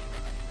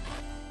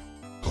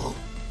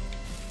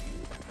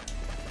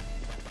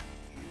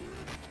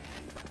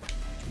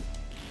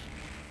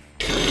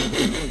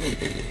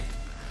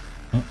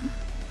 Oh,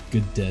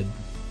 good dead.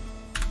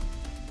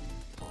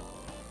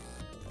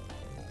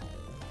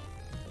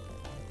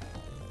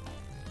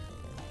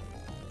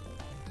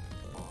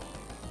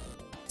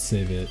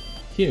 Save it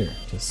here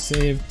to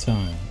save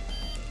time.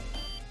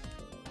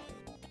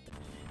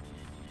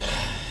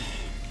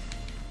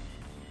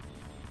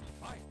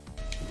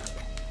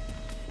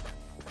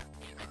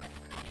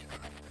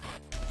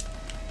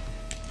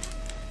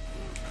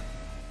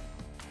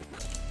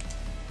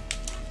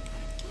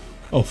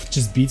 Oh,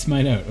 just beats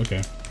mine out.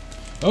 Okay.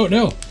 Oh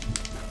no!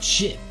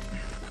 Shit.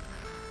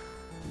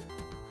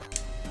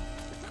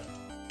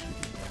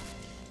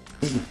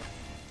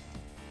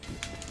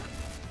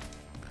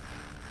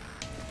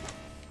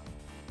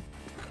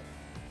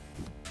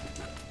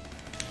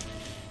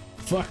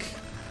 Fuck.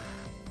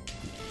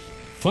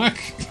 Fuck.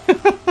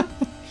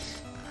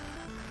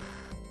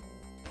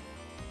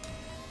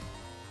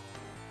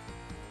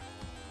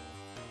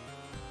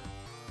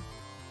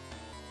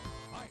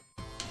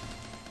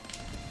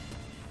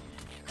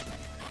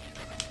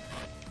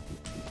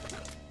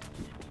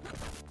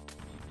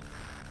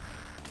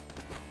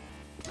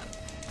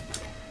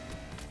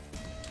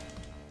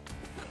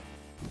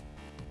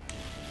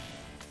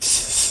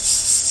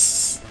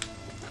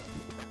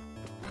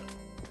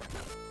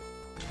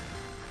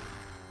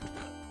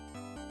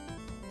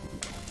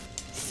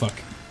 Fuck.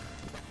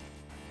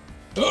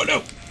 Oh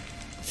no!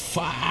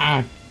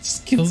 Fuck!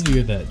 Just kills me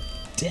with that.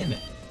 Damn it.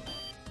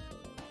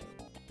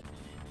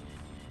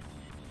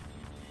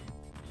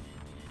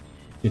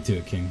 Get to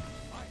it, King.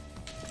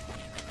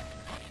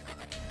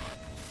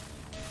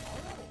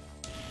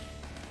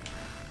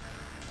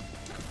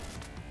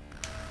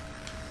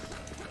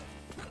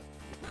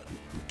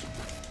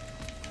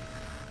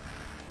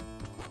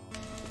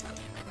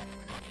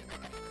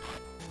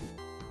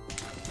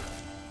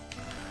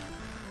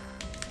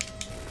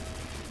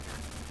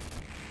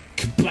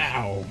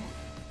 Kabow!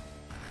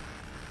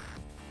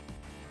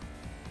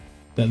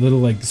 That little,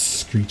 like,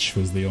 screech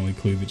was the only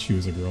clue that she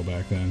was a girl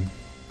back then.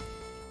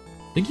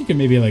 I think you can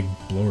maybe, like,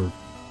 blow her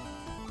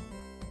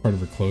part of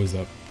her clothes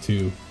up,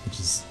 too, which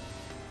is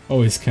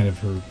always kind of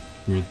her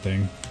weird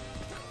thing.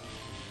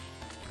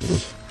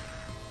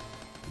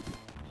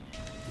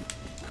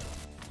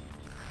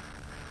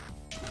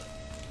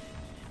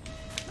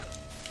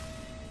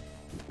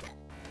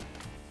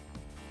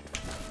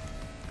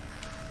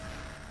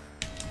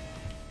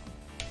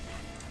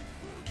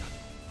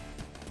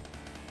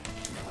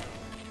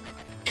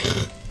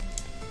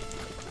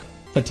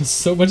 That does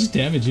so much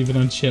damage even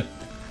on chip.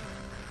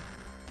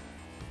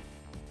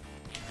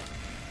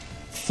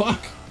 Fuck!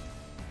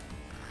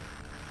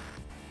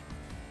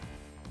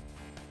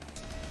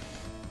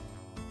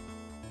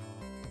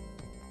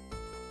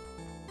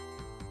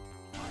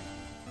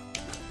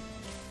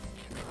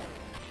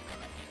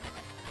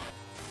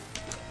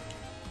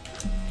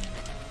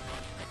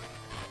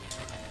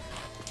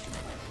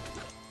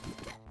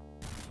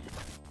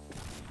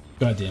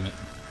 God damn it.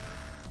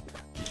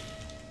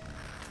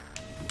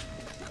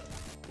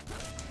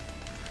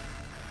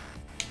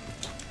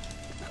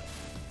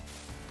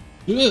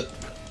 Ugh.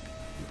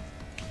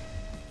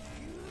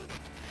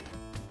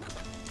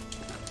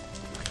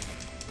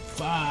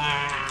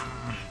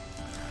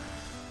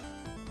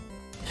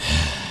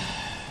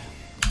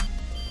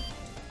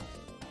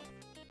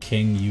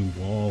 King, you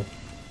wall.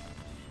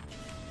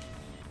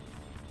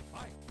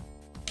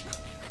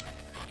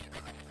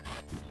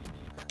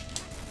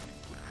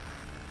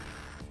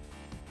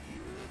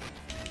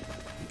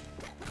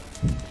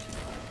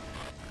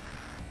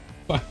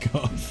 Fuck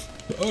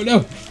off. Oh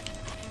no!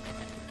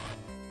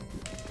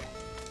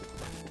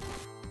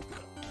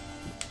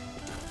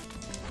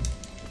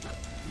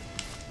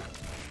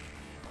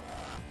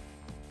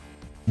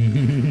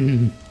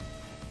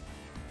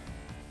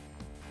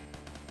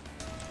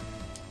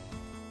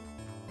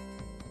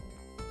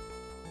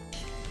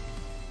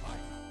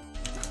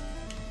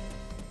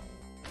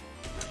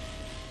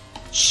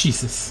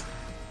 Jesus.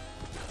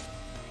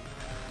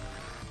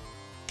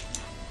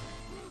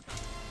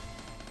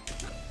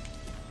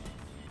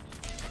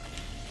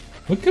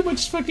 Look how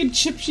much fucking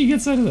chip she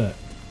gets out of that.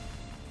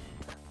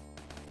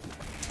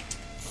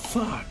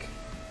 Fuck.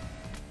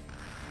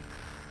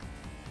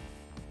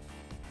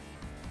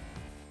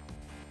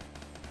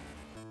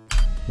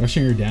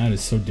 Rushing her down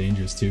is so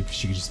dangerous too, because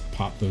she can just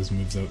pop those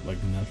moves out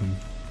like nothing.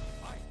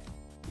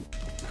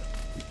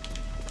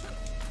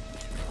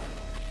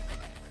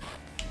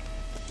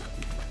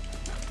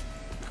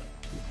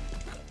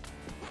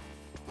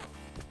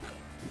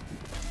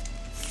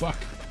 Fuck.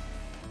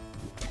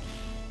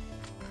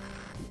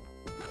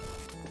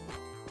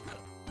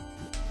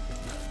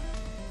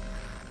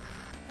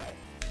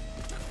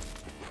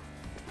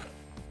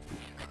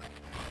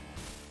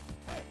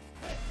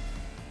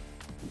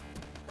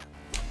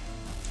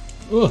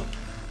 Ugh.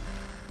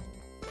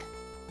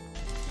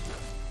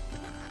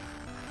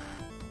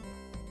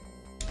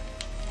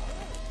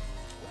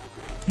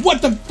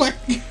 What the fuck?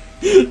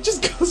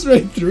 Just goes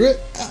right through it.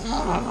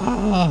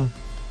 Ah.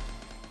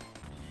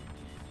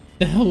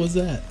 The hell was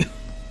that?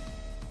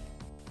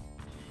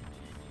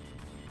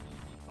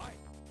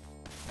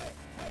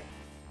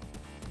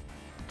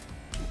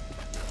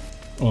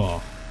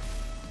 Oh.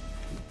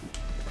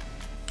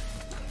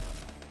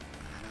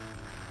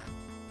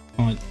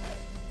 On.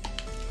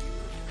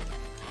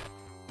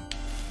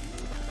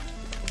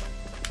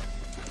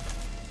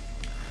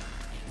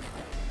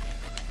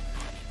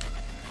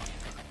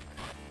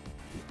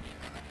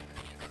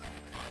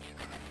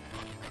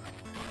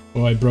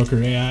 Oh, I broke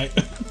her AI.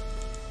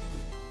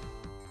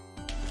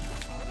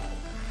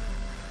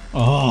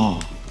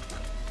 Oh.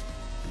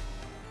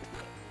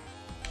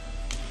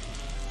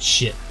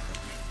 Shit.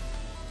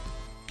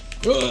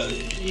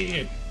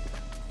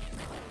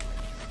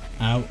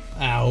 Ow,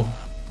 ow.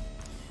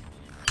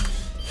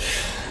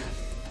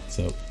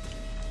 So,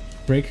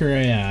 break her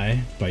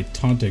AI by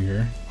taunting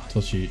her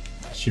until she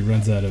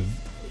runs out of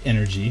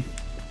energy.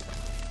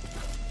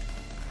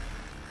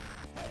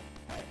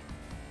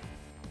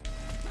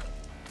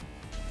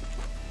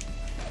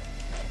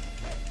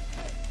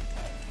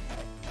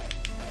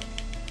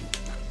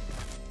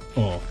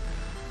 Oh.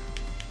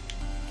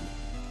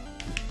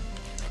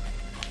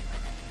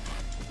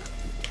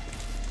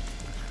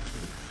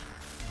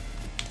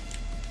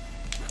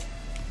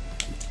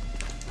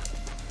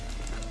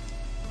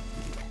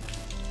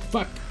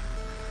 Fuck.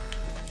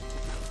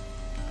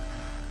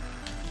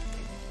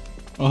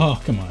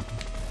 Oh, come on.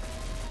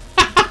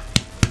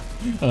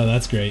 Oh,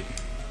 that's great.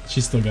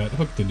 She still got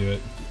hooked into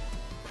it.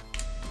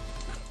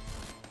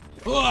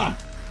 Ugh!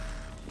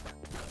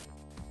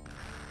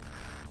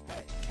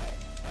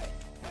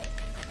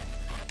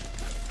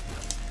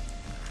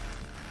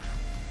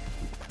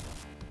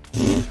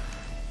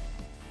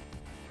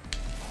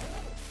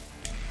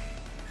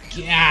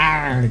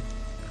 Yarr!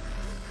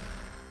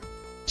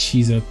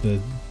 Cheese out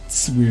the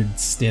weird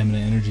stamina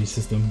energy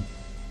system.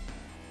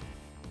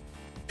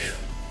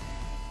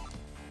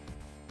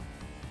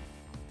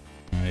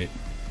 Alright,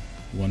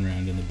 one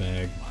round in the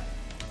bag.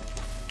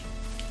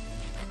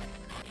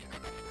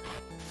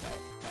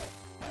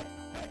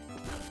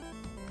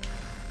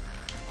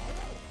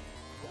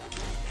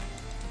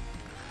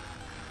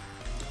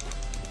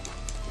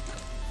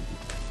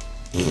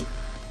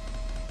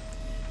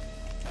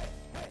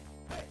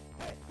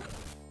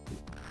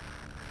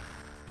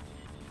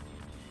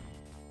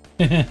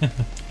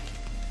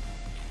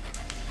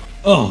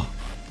 Oh.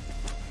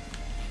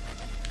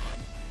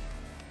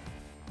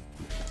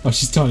 Oh,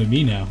 she's taunting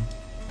me now.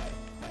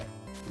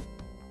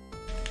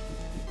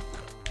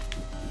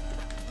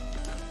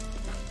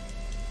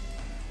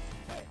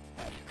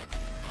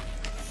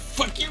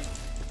 Fuck you.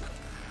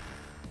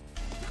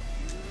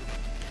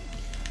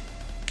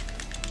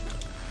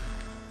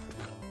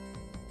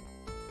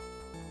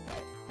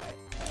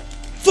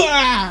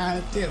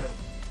 Ah, damn it.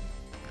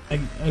 I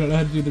don't know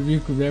how to do the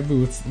Ryuko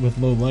Rambu with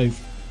low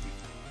life.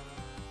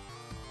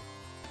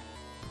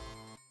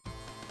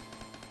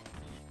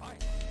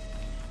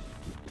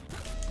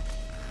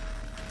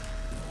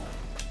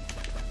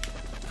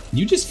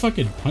 You just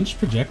fucking punch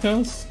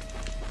projectiles?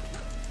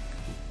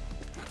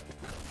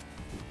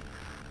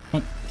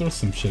 Throw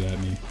some shit at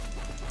me.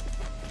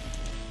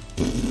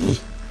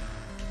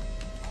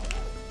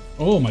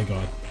 Oh my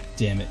god.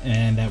 Damn it.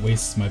 And that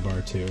wastes my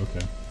bar too.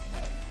 Okay.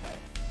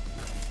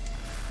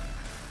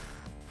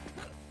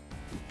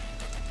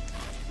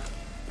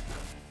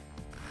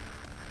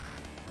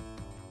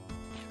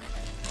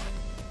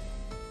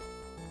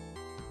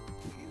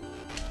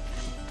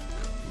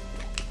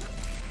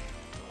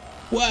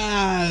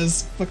 Wow,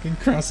 this fucking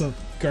cross-up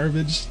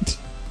garbage.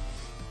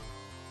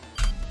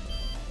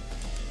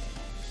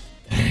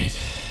 Alright.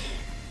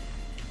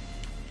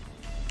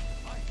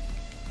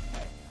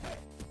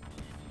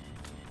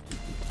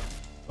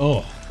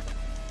 Oh.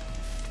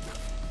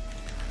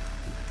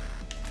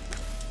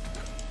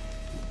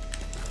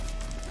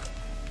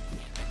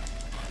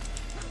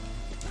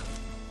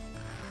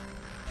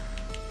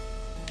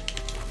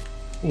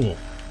 Oh.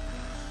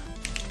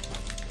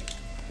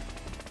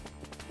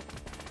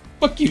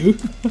 Fuck you!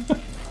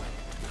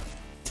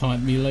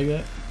 Taunt me like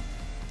that?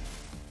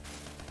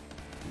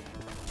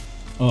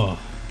 Oh.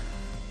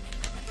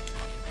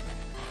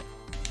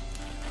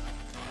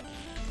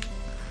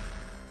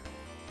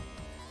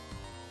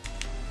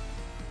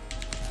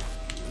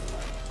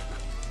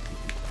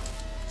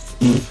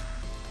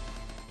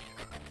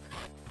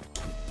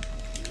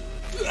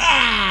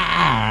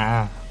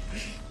 Ah!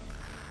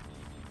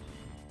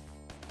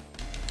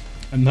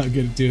 I'm not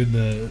good at doing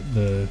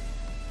the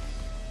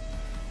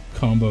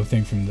combo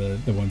thing from the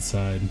one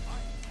side.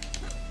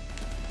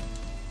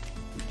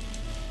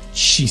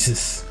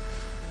 Jesus.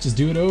 Just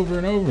do it over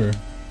and over.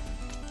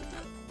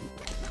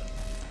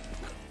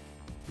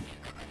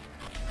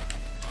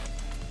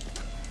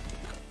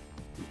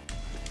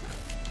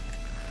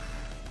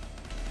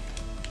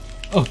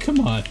 Oh, come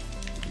on.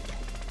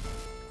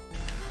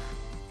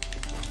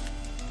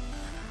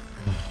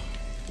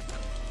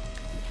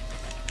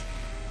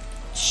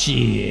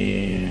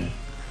 Shit.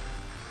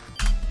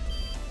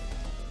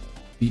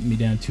 Beating me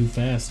down too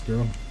fast,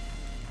 girl.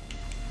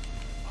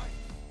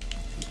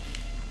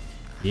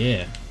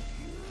 Yeah.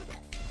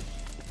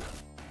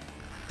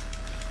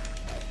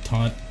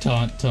 Taunt,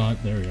 taunt,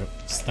 taunt. There we go.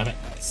 Stop it.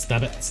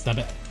 Stop it. Stop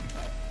it.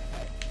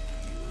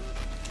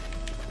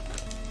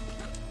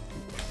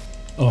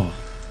 Oh.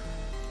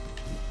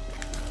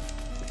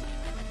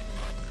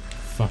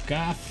 Fuck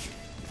off.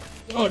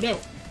 Oh, no.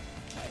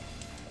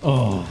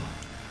 Oh.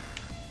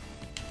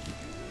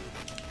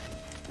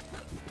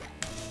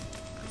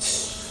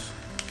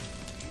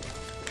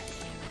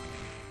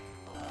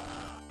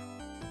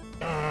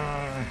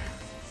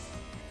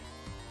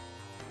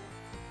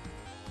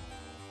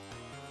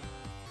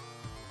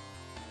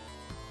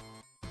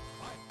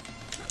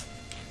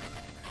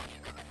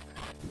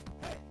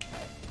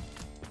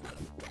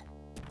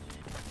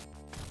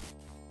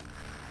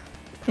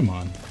 Come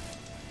on.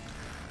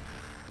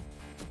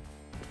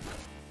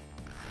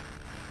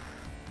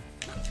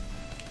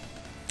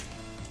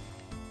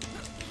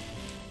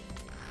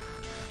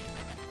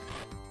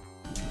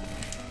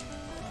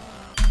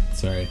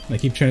 Sorry, I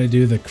keep trying to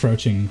do the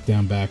crouching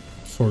down back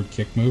forward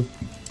kick move.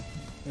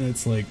 And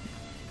it's like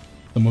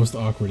the most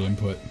awkward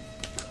input.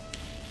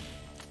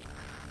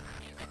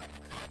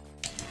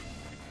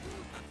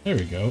 There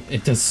we go.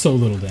 It does so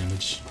little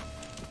damage.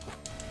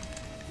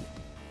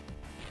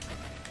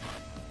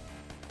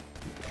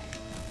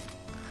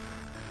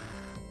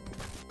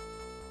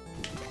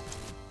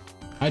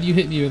 How do you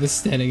hit me with a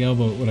standing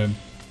elbow when I'm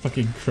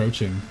fucking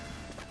crouching?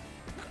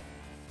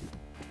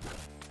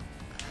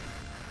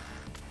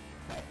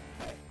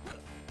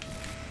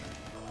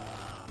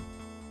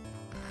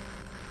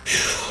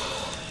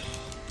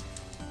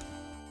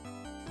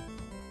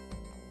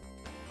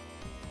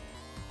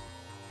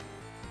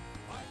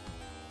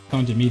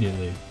 Count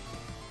immediately.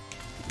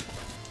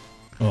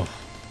 Oh.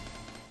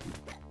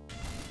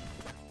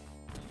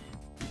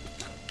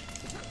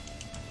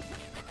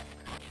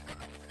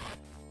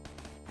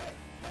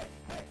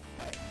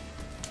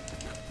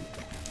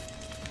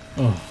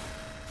 Oh.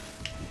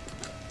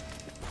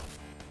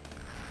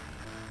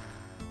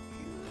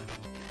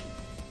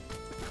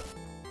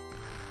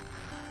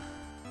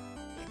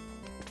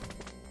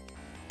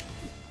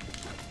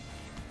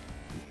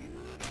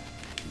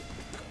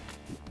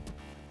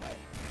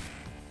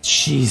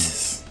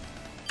 Jesus.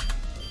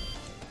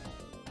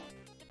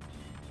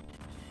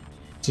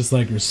 Just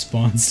like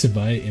response to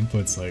my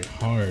inputs like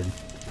hard.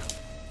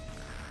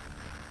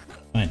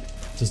 Fine.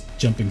 Just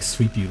jumping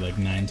sweep you like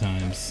 9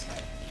 times.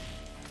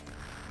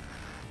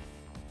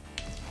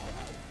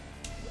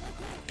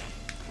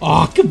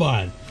 Oh, come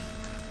on!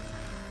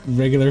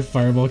 Regular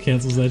fireball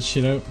cancels that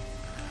shit out.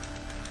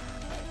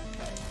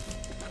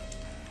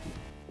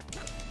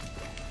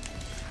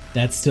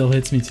 That still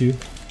hits me too.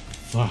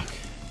 Fuck.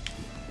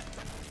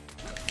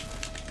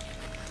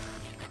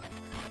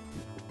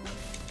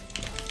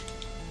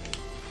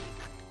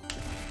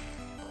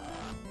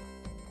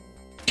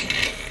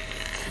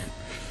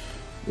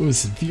 It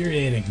was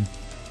infuriating.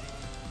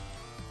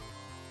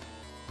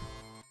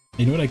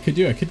 You know what I could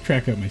do? I could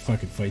crack out my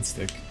fucking fight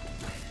stick.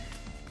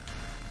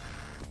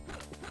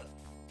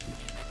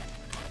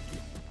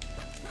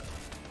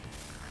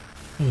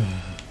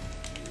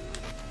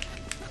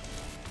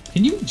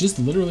 Can you just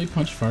literally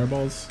punch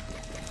fireballs?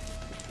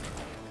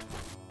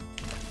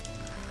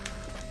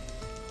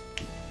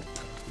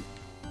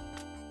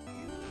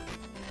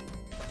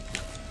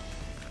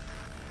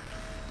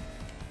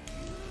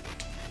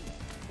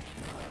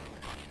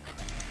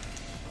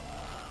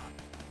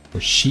 Or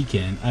she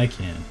can, I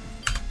can.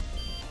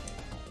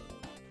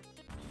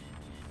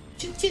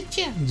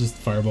 Just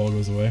fireball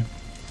goes away. I'm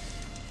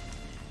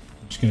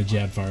just gonna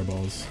jab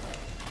fireballs.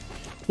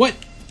 What?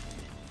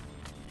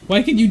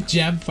 Why can you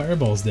jab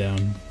fireballs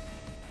down?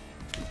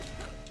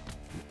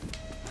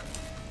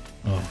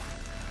 Oh.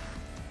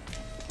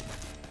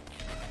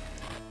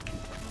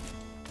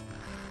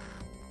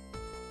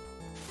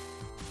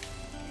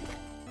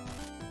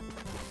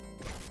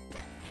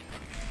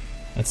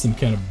 That's some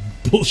kind of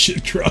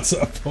bullshit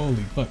cross-up. Holy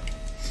fuck.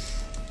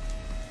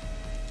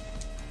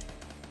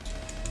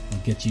 I'll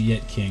get you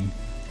yet, King.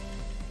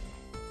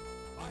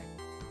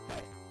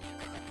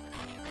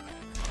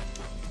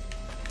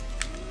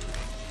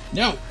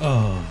 No!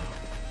 Oh.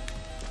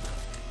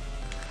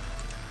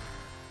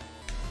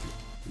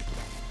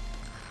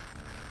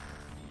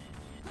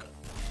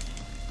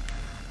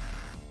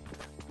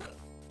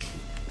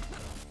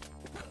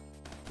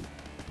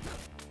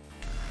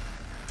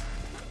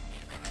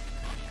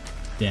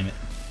 Damn it.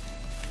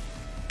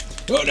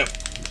 Oh no!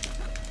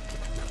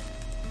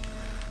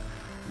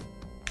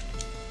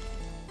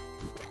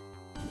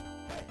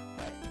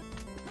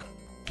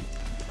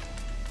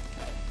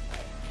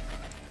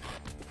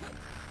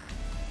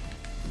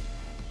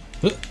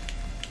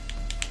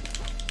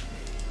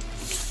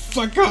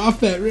 Fuck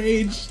off that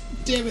rage!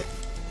 Damn it!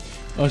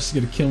 Oh, she's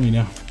gonna kill me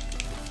now.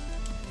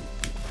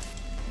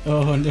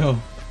 Oh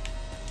no.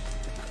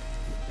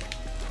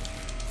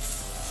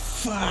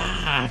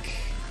 Fuck!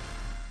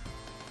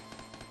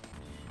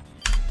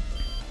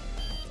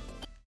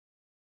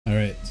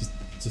 Alright,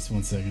 just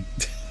 1 second.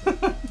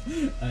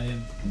 I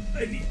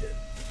need to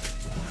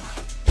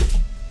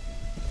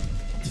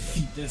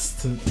defeat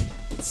this to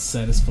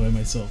satisfy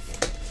myself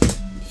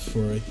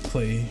before I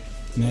play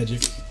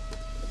Magic.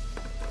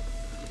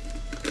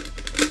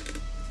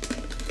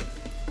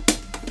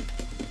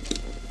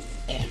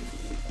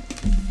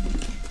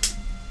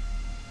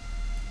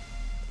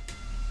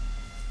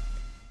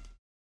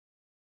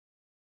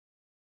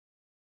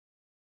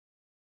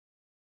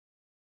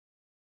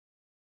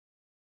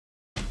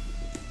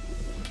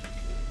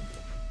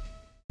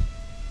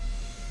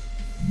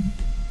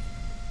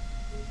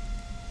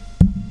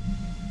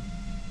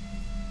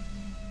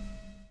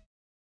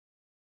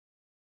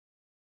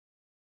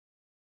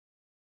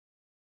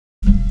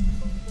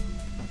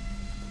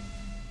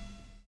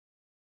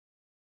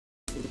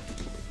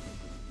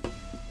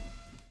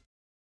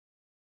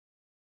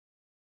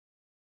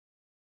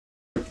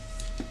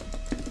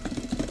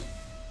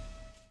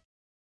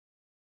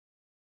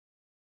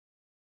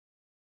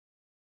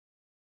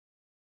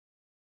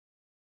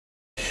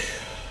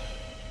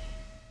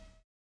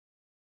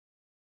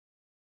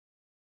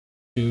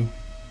 Figure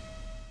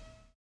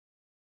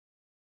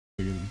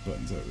these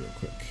buttons out real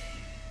quick.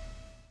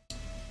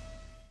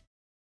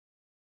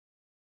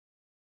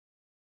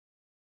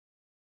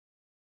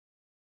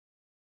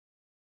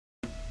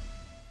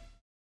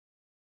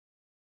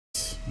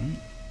 Right.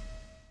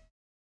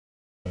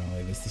 Well,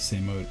 it is the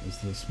same mode as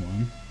this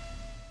one.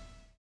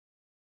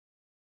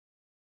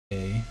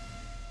 A.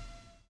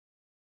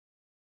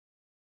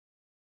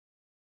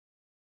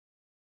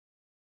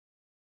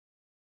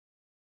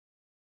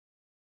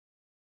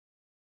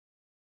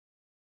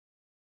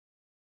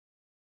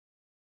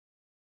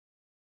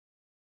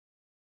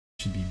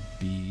 Should be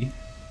B.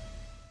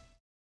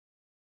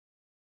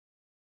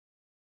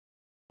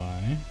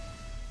 Y.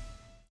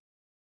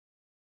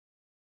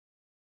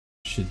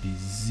 Should be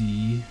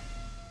Z.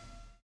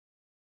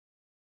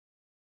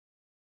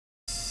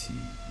 C.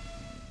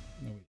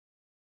 No, wait.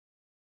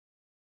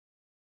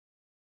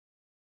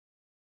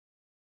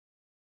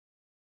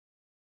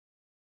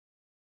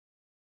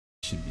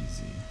 Should be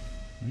Z.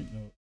 Right? No.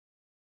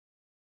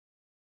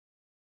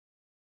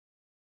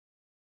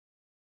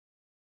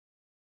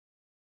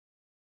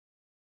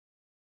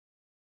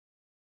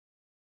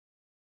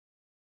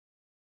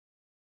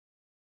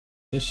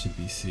 This should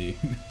be C.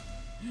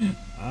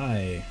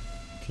 I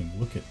can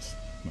look at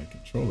my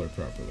controller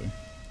properly.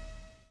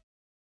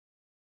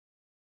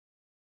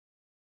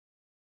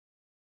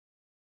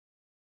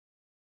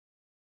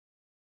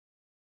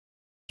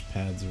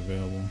 Pads are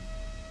available.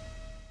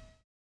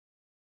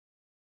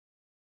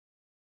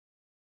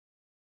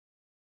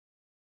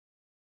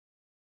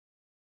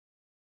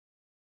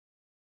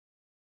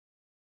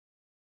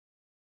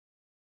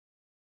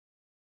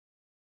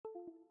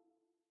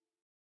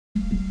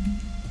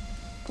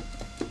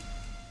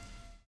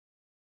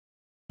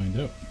 Find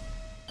out.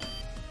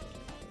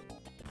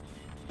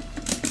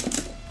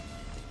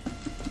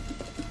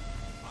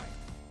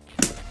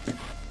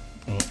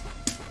 Oh.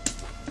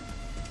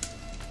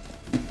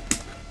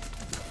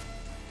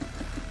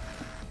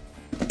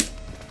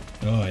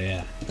 Oh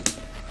yeah.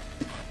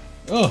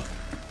 Oh.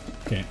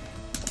 Okay.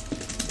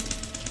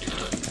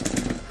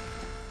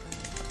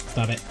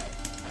 Stop it.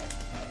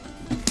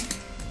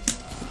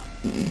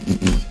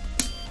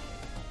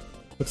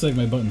 Looks like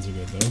my buttons are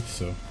good though,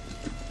 so.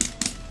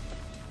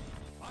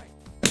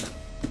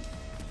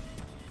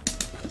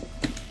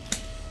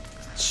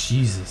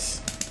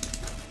 Jesus.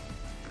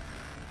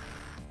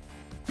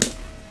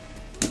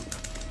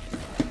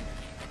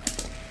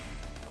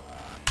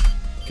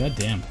 God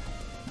damn.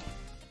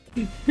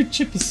 Her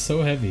chip is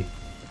so heavy.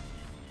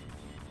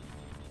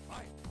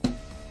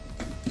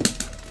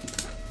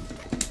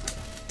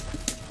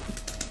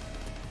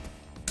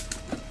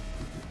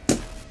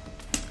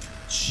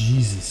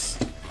 Jesus.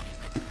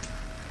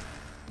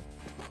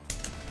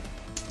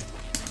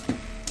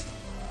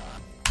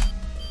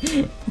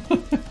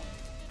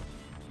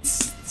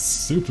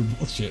 Super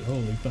bullshit,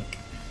 holy fuck.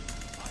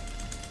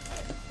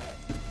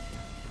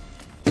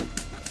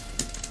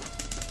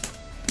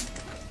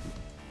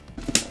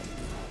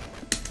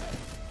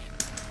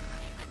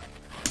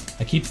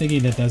 I keep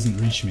thinking that doesn't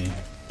reach me.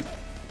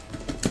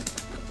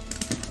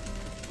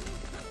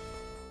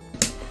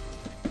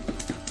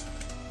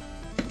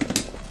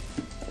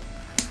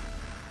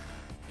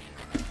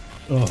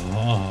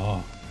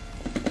 Oh.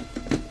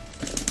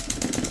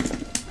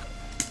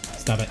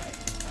 Stop it.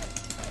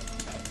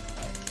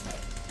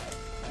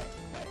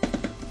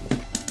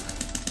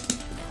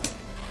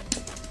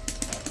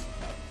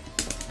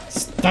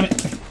 Damn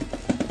it!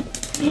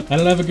 I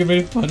don't have a good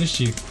way to punish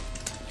you.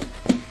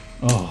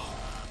 Oh.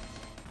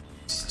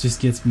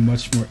 Just gets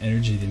much more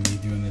energy than me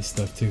doing this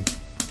stuff too.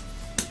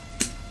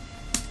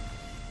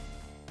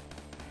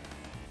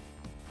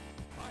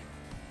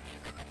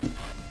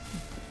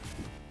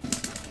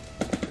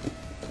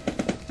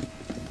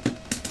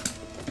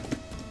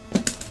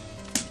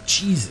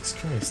 Jesus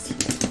Christ.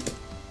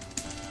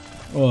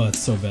 Oh, that's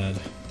so bad.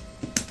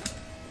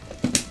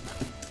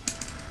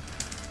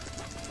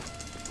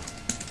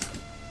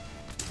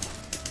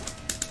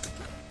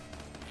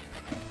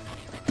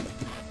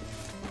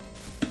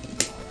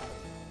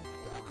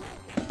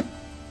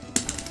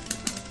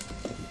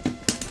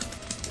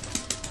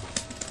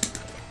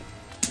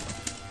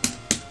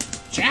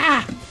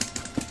 Ah!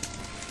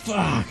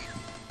 Fuck!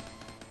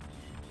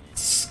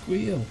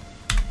 Squeal.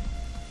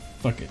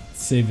 Fuck it.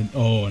 Save it.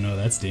 Oh no,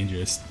 that's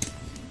dangerous.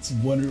 It's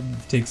one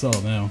takes all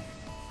now.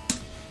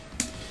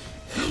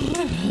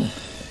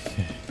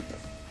 Okay.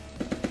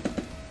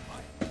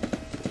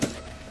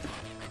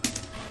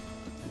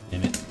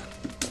 Damn it.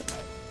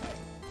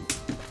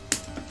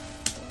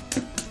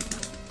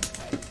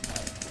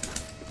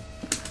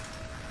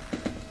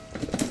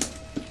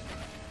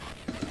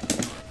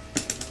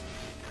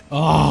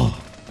 Oh!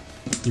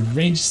 Your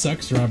range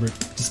sucks, Robert.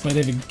 Despite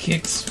having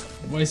kicks,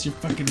 why is your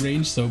fucking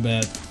range so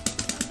bad?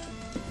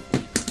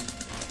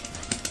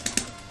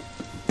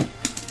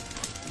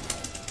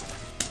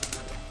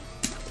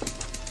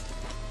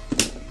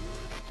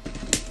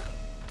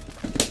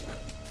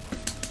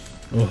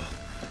 Oh.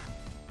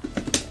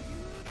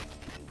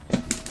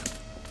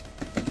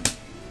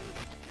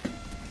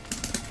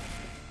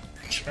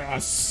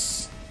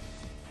 Yes.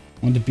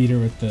 Wanted to beat her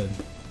with the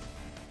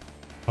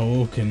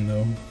Awoken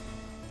though.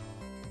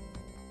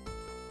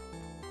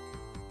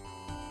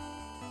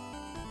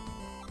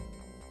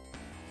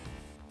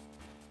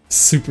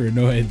 Super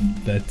annoyed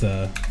that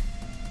that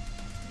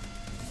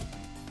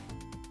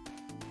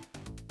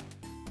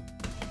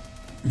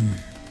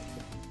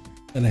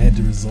I had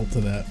to resort to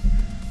that.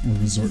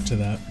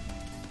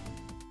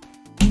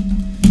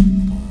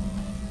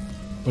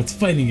 But it's a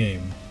fighting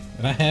game,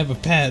 and I have a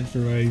pad for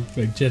my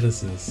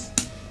Genesis,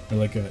 or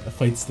like a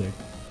fight stick.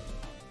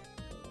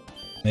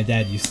 My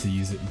dad used to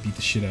use it and beat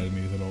the shit out of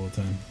me with it all the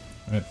time.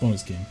 Alright,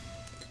 bonus game.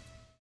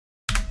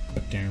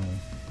 Down.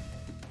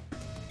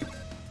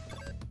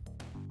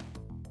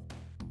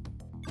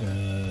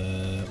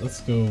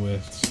 Let's go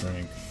with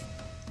strength.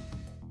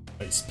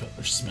 Ice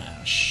Pillar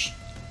Smash.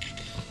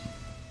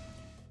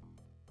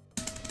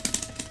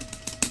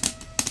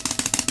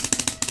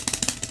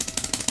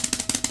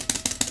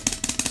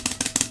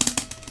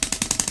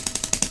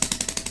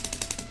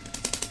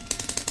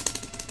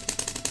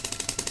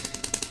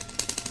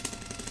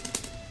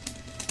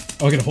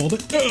 Oh, I gotta hold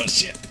it? Oh,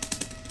 shit!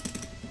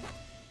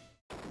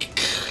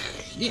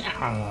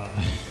 Yeah!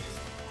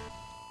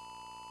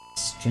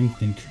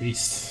 Strength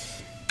increased.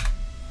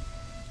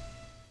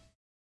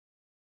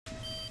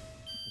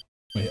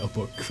 My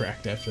elbow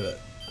cracked after that.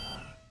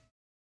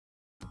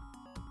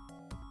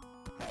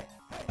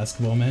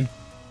 Basketball man?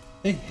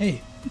 Hey,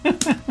 hey!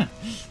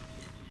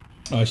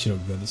 Oh, I should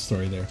have read the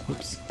story there.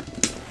 Whoops.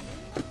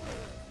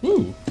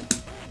 Woo!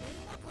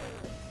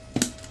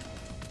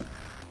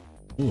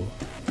 Ooh.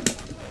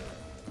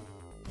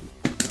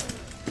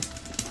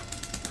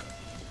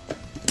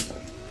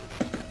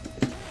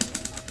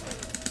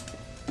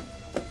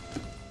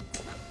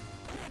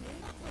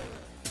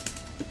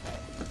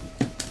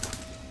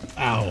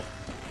 Ow.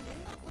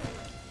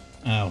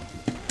 Ow.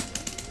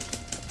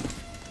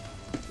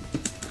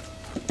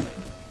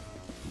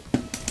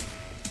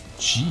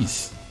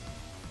 Jeez.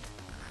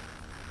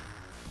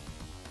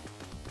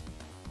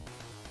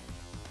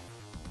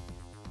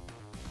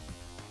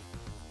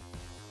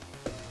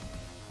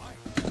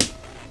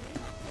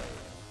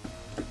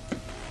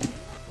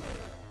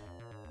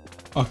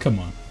 Oh, come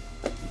on.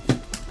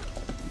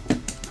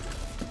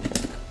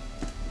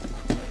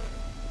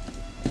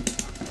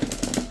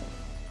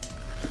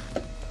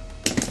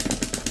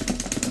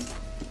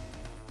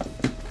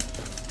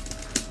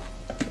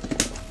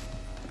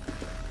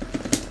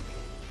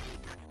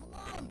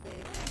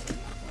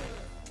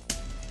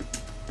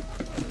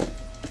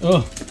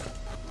 Oh.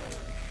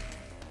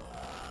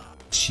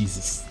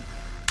 Jesus.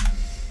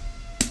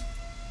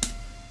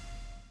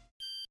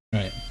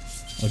 Alright.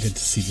 I'll get to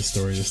see the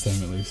story this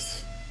time at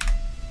least.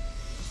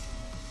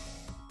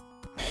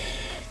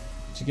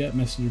 What you got,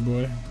 messenger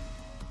boy?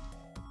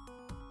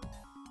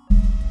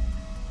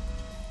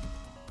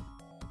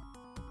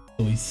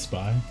 Police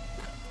spy?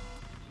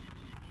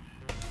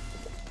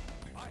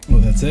 Oh,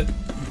 that's it?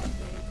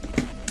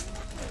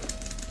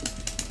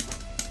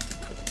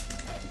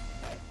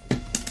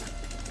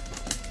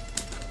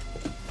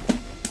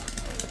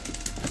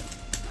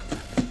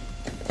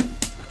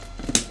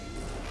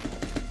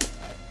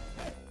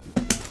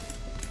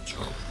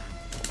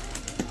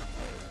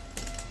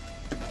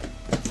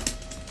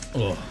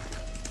 Oh.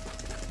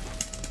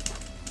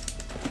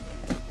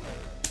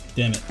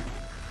 Damn it.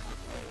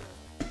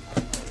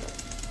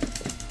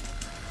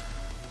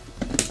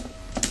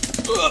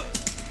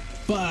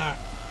 Bah.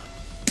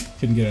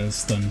 Couldn't get out of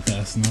stun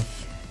fast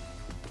enough.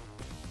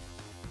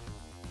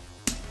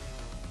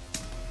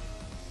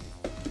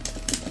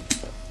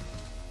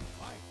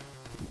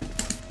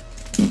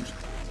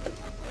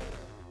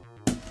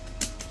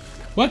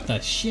 What the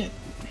shit?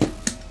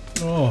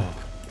 Oh.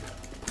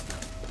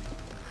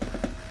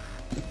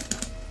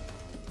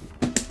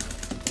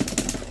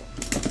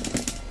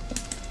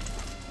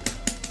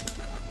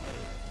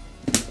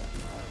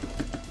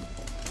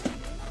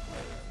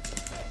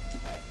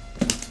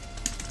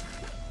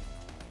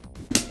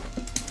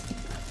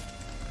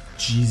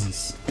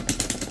 Jesus.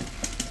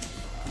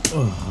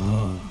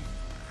 Oh.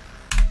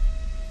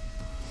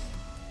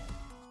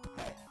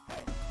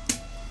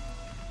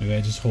 Maybe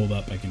I just hold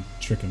up, I can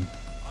trick him.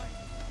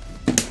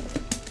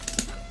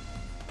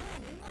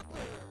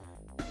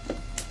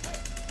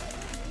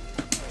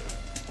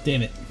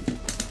 Damn it.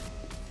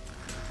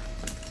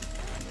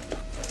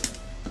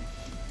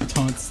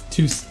 Taunts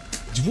too.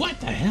 What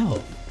the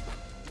hell?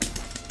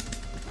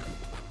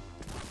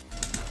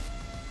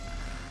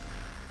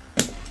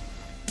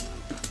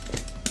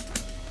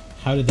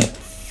 How did that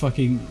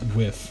fucking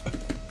whiff?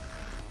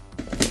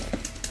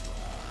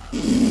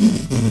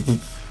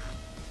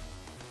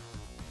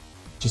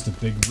 Just a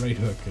big right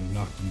hook and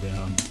knocked him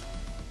down.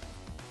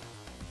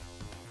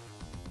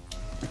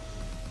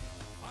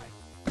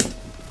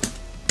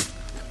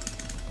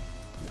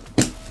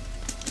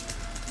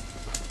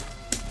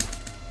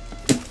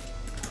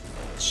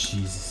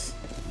 Jesus.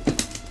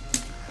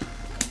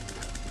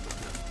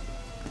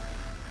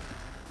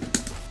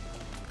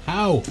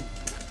 How?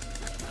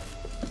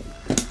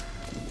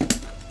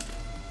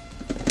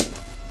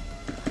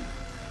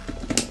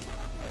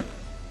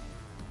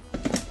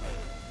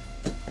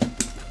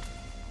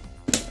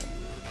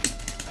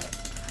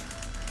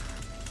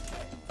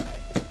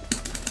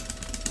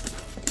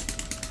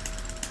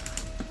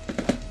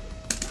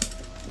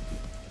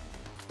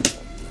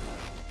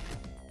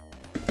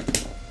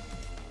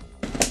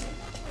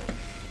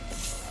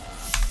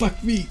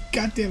 Fuck me,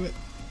 god damn it.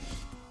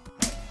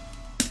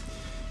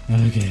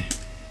 Okay.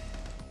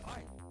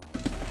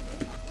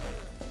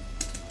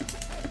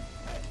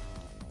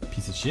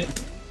 Piece of shit.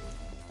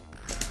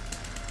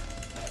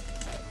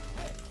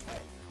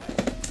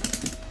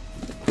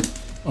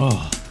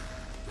 Oh.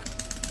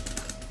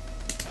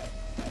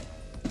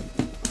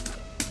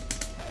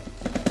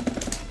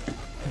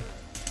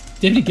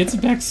 Damn, he gets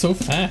it back so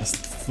fast.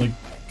 It's like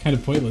kind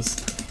of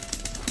pointless.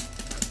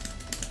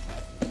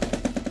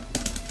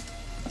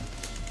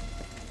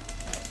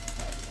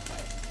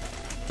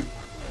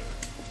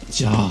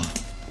 Jaw.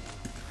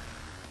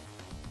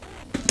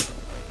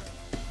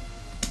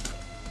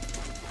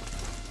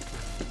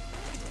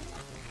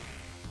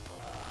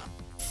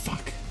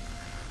 Fuck.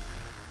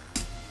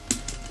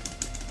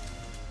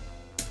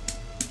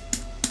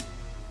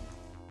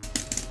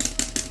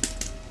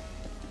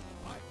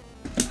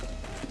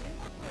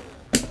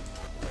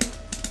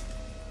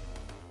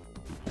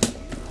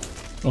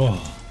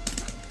 Oh.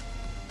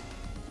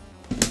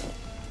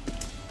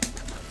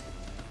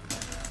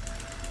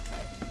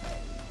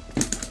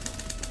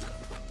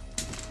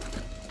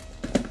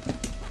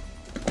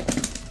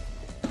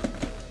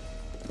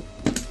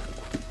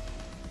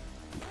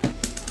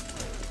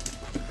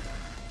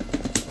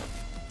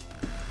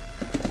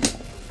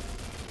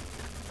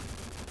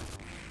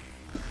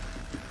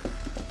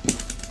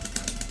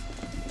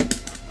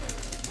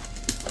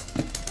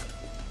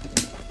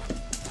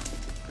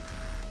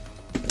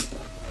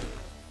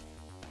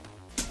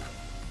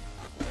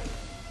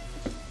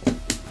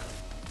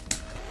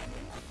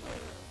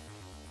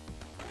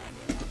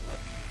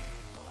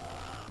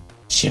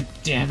 Chip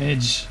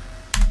damage.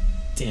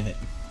 Damn it.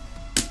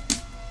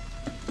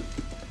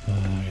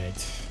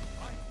 Alright.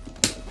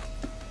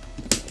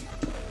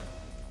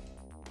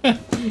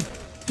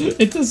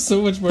 It does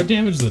so much more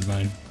damage than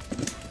mine.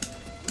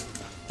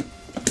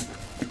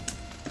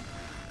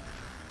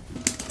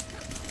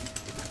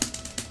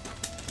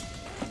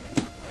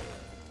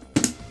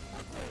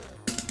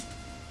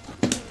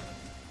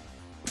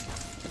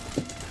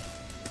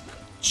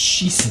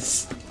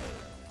 Jesus.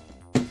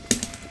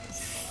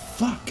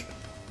 Fuck.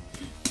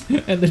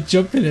 And the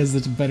jumping has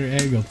such a better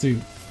angle too.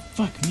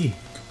 Fuck me.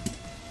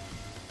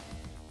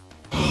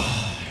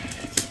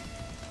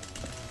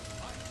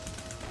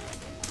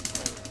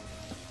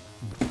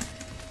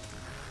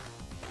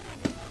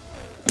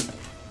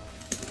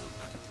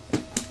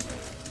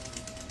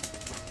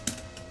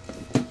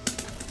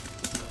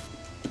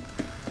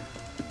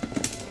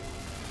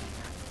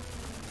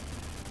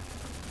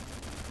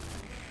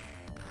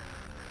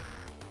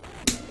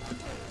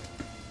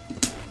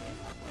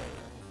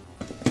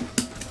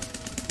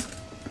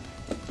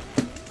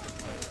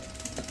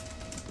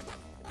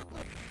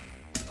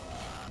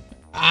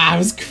 I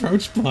was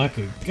crouch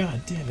blocking.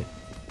 God damn it.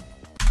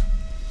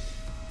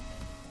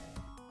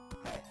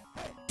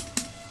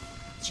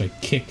 Should I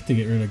kick to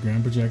get rid of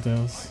ground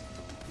projectiles?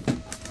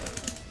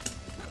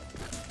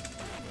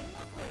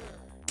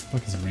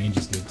 Fuck, his range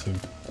is good too.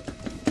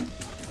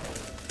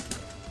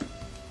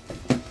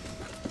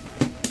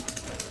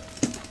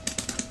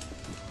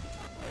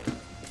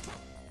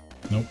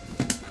 Nope.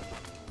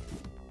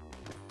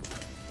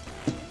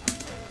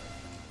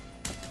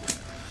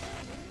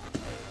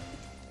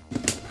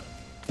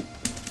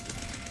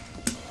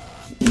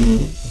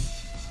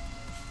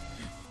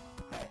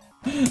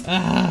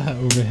 Ah,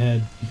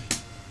 overhead.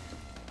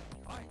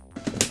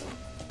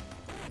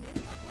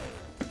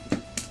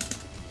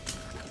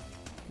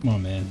 Come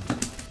on, man.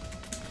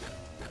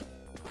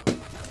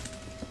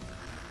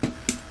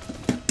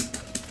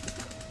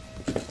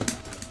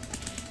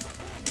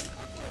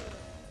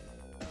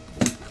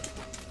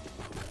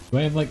 Do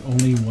I have like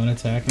only one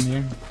attack in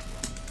there?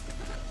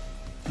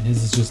 And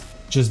his is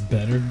just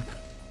better?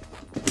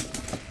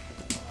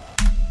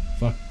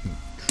 Fucking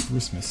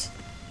Christmas.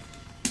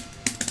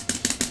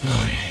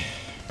 Oh, yeah.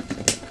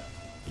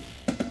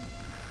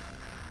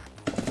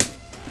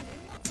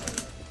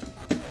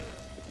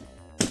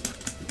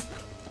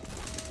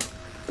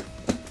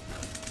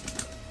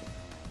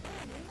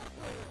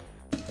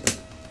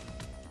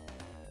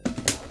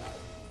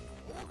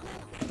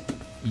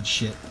 Eat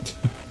shit.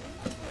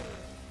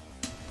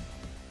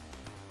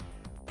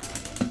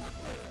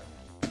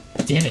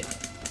 Damn it!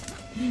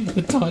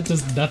 The taunt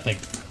does nothing.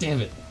 Damn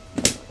it!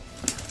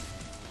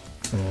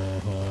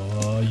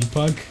 Oh, you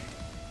punk!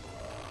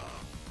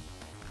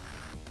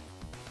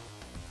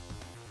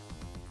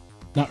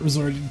 Not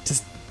resorting to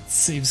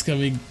save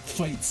scumming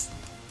fights.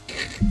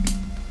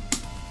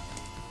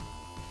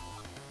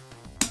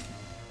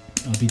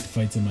 I'll beat the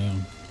fights on my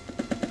own.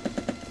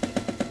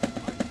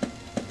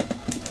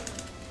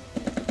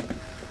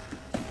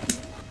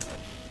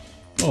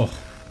 Oh.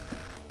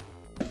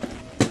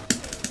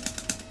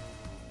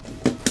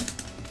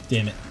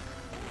 Damn it.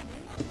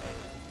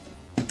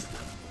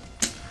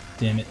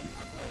 Damn it.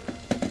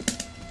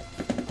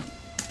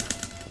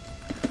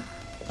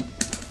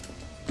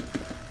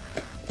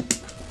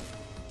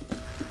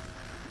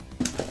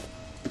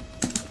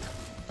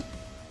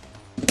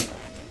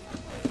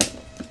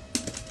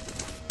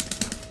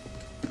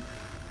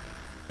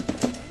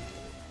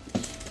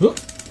 Oh.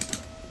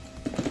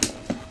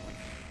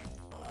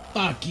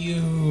 Fuck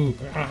you.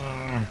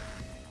 Ah.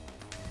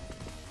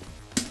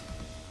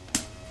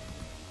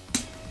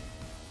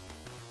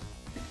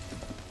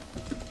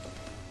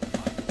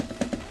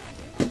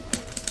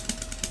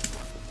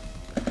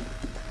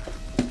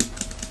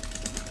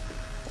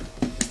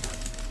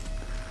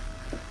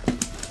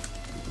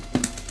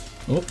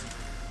 Oh.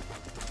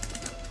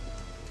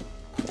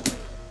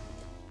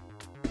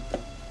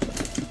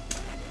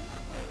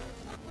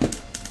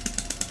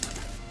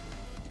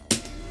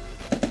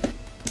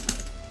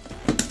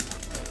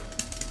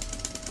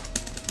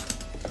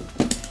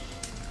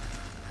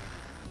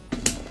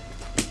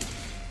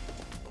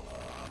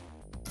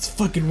 Let's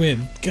fucking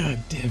win. God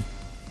damn.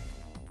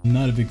 I'm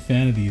not a big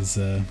fan of these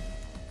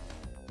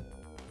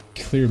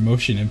clear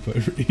motion input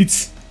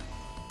reads.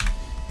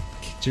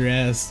 Kicked your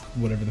ass,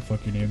 whatever the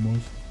fuck your name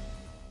was.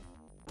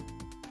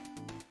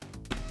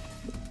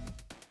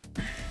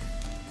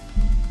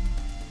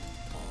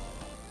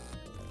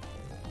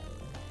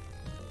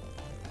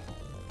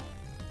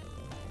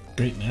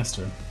 Great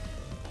master.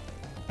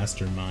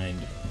 Mastermind.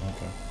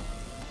 Okay.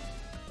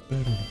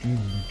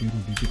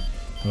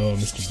 Oh,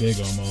 Mr. Big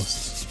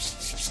almost.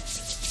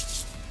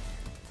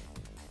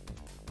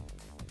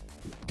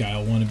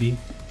 Guile wannabe.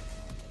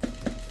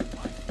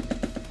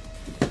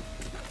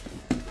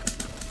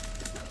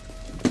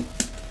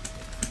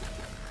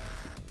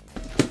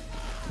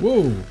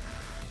 Whoa!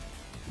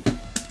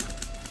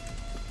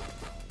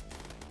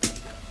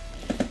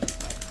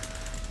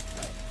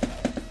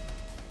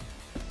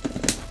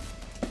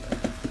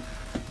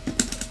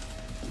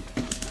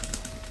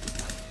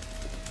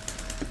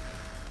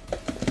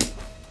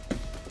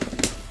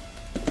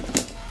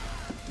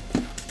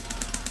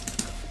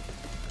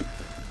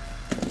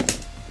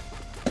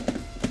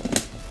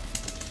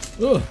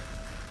 Ugh.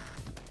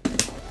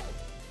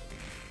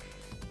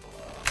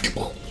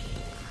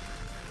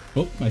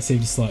 Oh, I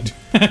saved a slot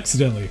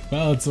accidentally.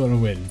 Well, it's on a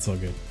win. It's all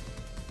good.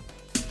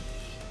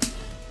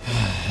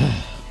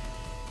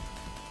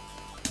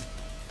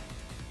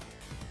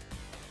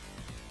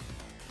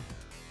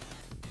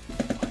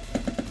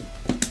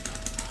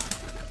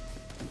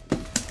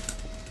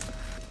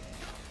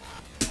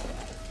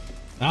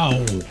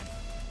 Ow!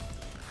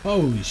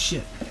 Holy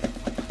shit.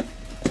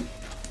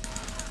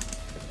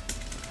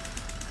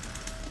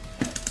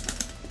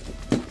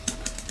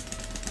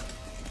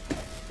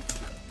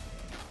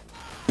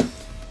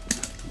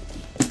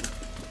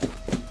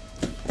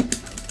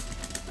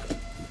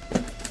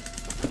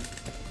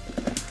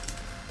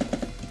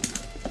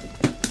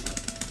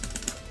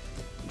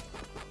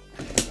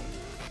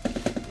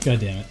 God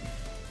damn it.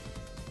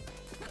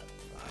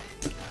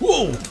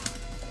 Whoa!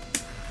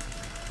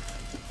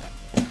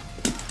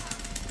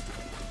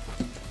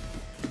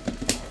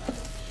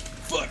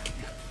 Fuck!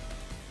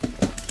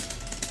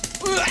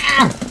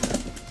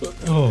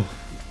 Oh.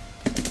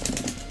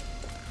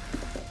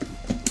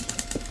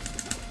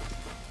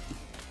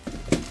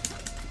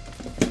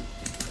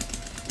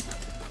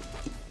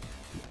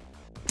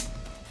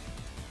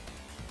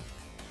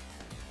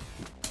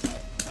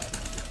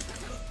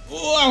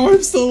 Oh,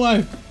 I'm still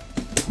alive.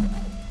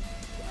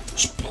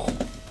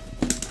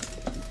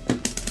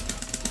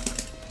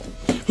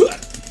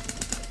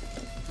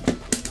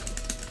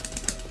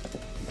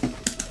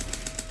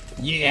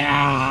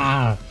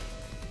 Yeah!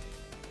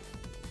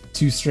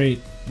 Too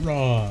straight.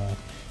 Raw.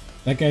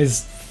 That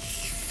guy's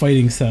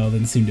fighting style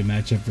didn't seem to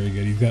match up very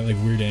good. He's got like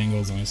weird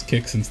angles on his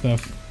kicks and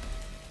stuff.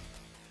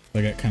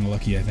 I got kind of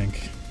lucky, I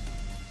think.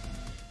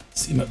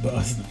 See my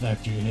boss in the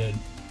factory ahead.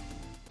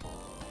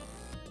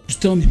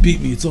 Just tell him you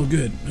beat me. It's all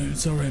good.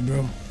 It's alright,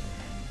 bro.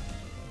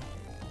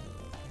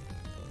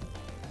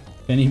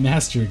 If any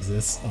master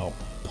exists, I'll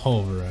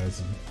pulverize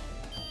him.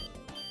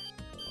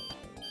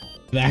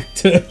 Back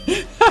to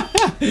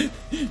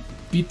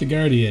beat the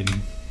Guardian,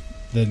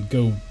 then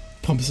go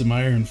pump some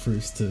iron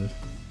first to...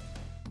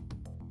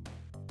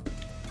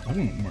 I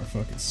want more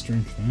fucking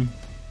strength, man.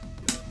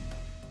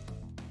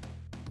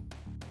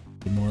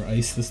 Get more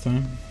ice this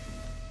time.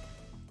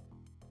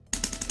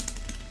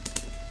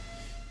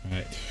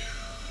 Alright.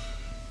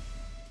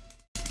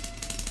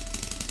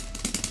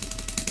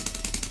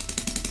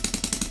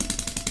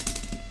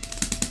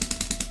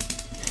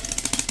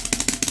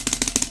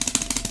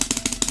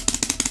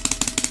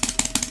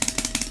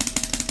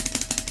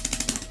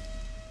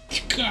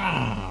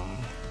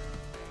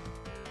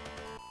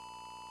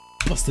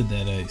 Busted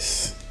that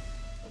ice.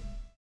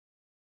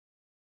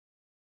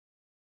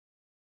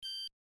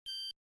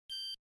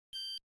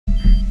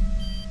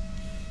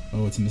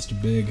 Oh, it's Mr.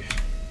 Big.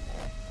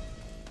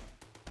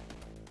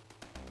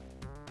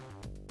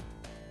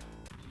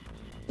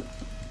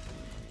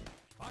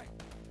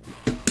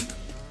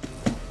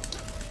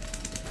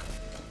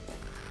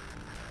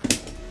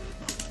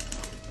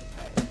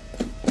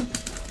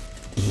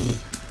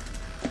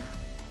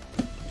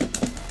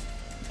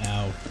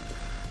 Ow.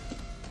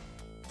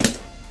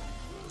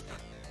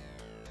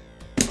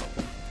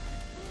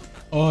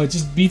 Oh, it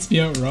just beats me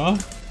out raw?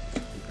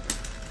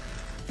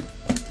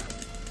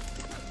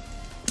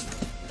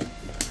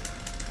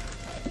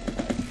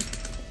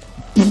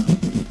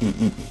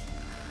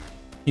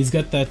 He's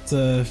got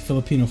that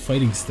Filipino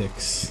fighting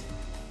sticks.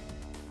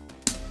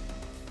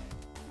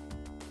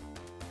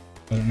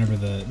 I don't remember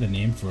the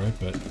name for it,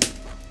 but...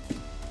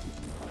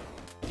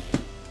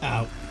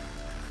 Ow.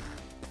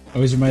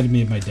 Always reminded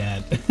me of my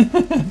dad.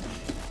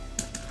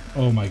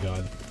 Oh my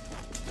god.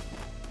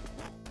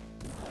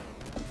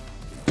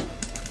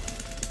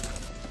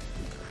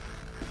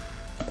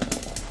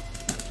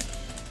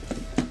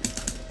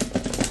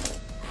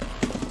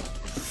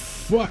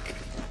 Fuck!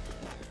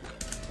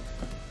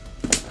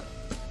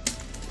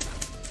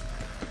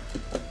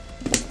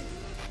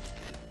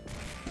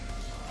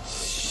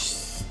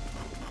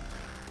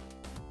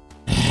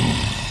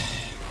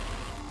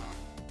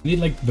 I need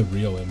like the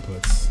real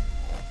inputs.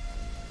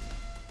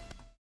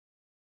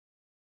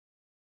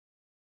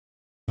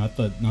 Not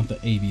the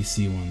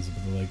ABC ones,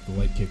 but the like the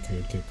light kick,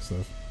 hard kick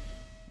stuff.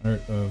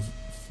 Art of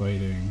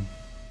fighting.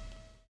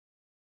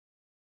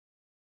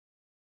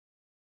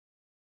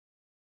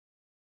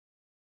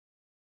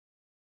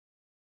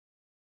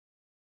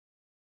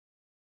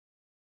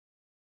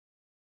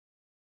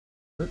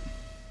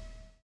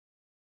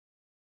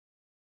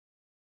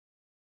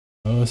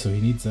 Oh, so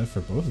he needs that for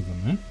both of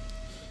them, eh?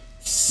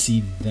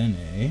 C then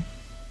A.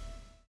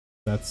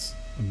 That's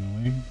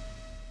annoying.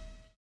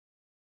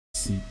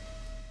 C.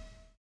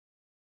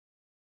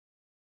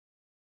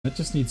 That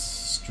just needs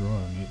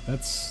strong.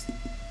 That's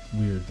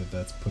weird that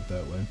that's put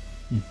that way.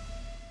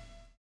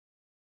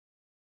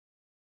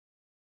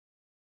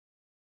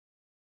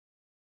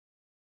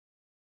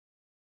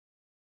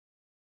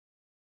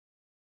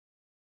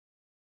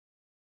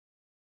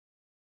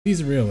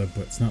 These are real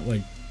inputs, not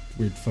like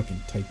weird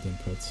fucking typed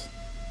inputs.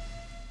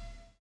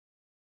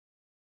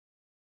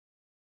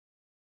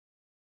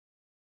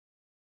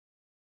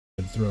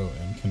 Throw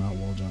and cannot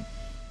wall jump.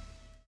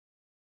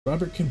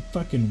 Robert can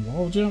fucking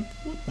wall jump?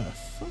 What the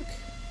fuck?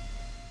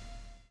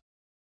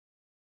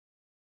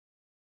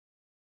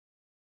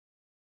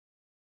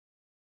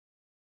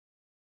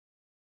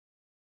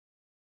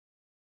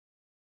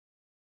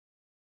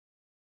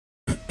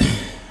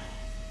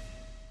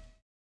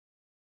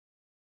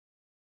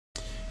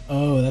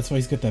 Oh, that's why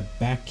he's got that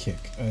back kick.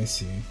 I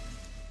see.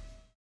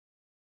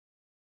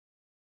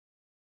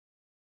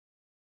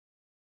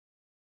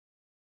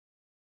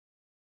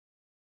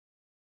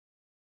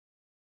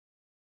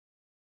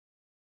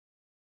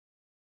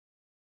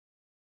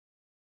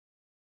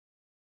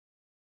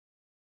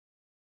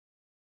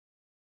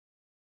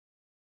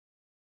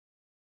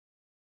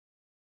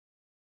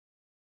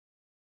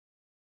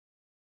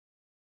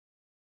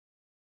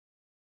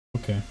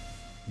 Okay.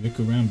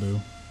 Viku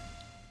Rambo.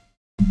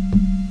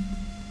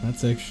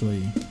 That's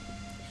actually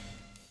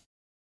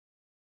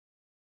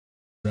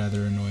a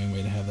rather annoying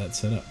way to have that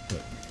set up,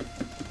 but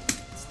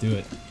let's do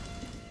it.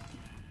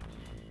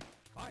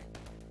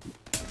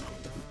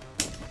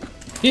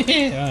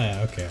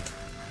 Yeah, okay.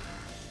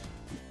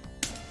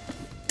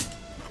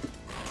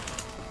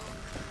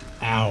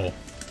 Ow.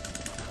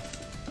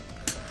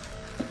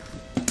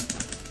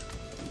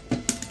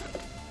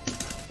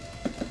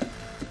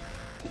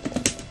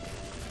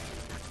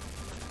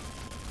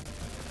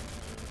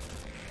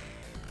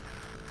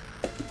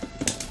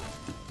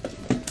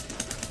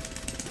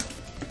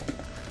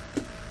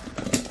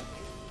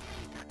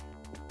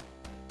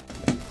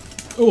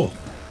 Oh.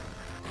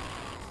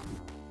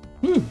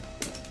 Woo.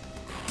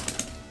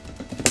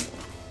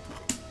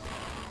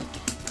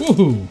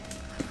 Woohoo.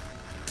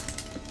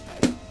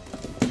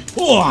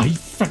 Oh, he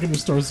fucking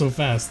restores so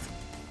fast.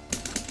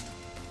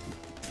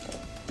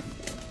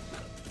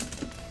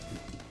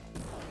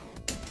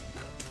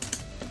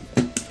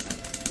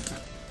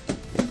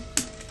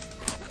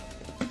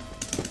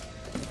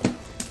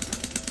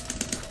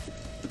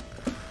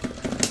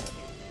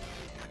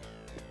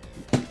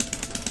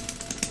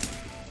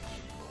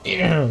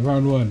 Yeah,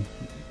 round one.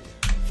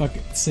 Fuck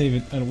it, save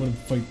it. I don't want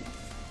to fight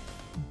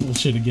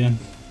bullshit again.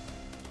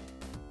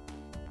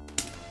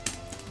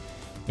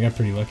 I got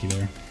pretty lucky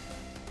there.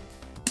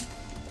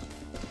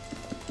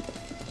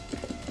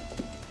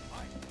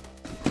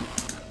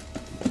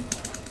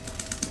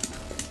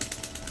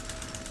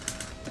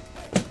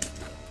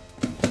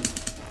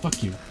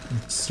 Fuck you.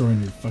 I'm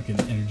storing your fucking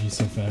energy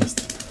so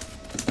fast.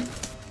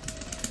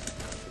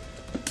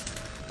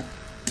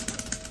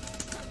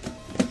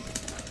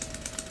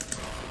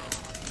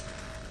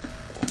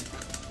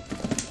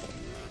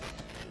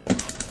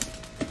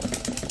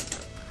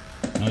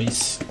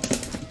 Nice.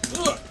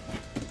 Ugh.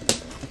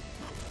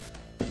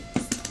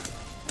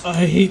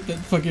 I hate that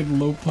fucking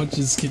low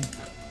punches can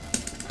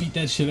beat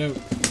that shit out.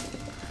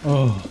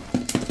 Oh.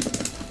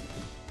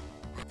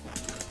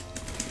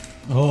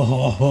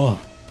 Oh.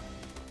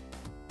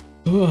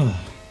 Ugh.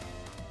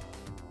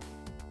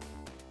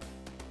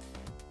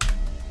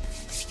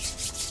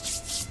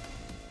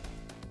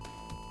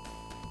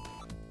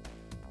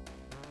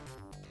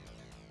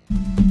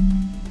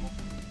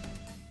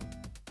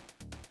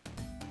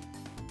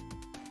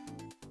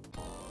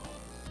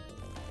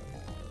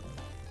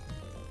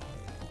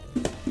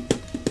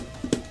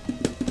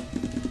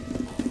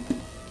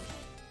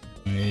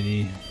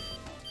 Alrighty.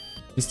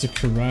 Mr.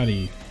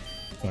 Karate.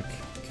 Fuck.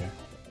 Okay.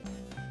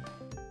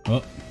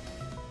 Oh.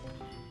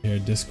 Your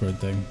Discord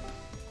thing.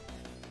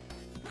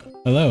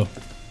 Hello.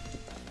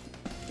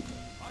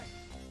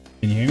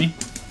 Can you hear me?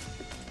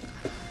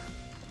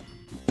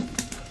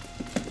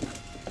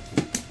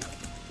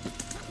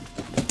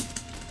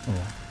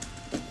 Oh.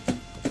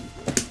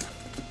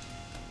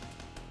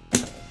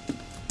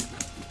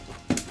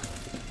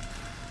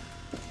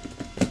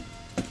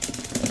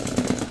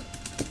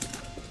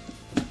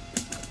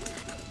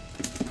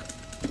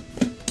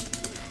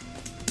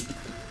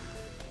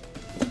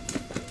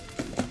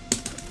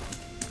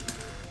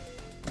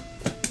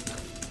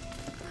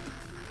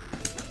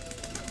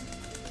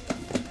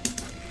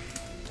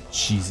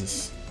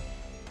 Jesus.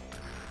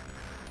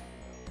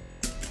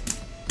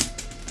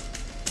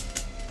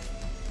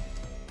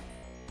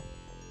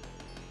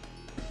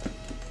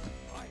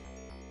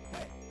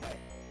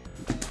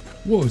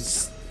 Whoa,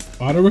 it's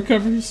auto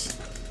recovers?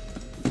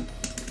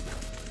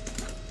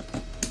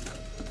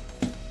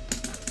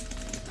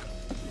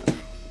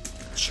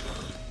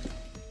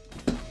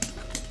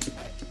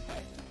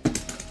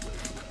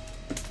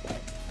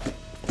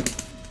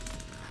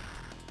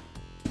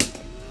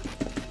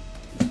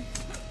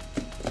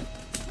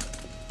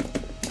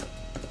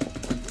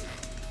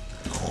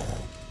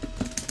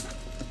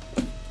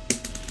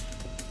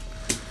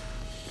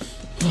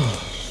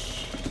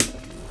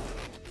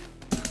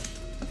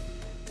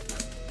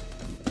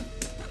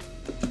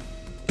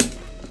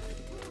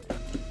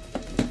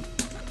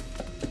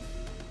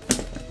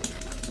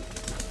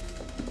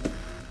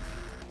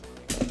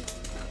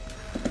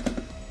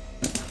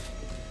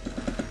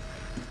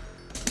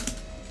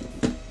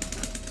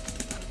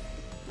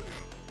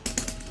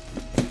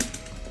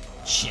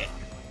 Shit.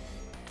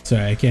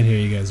 Sorry, I can't hear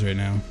you guys right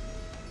now.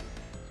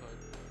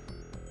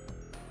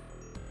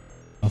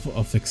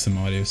 I'll fix some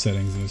audio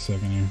settings in a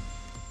second here.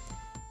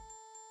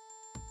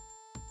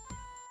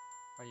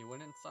 Are you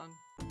winning, son?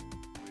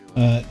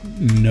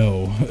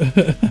 No. What is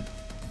it?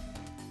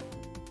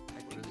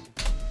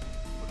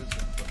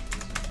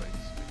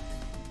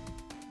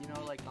 You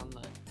know, like on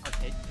the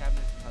arcade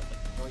cabinet, it has like the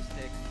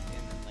joystick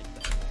and then like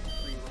the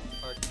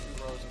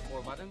 2 rows of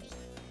 4 buttons.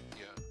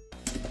 Yeah.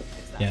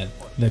 It's that Yeah,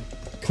 important. the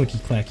clicky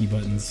clacky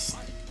buttons.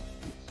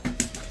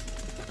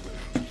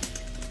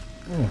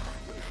 Oh.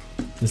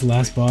 This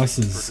last boss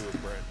is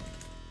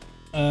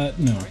no.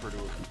 Does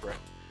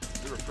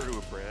it refer to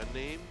a brand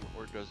name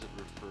or does it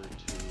refer to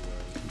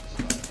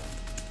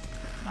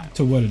style?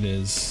 To what it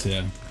is,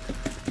 yeah.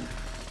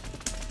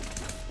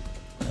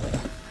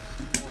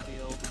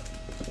 Mobile.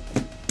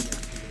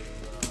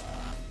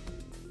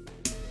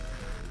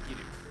 You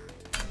do.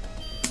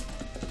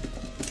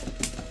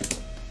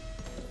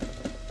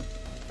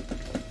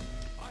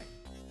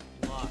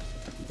 You lost.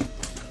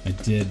 I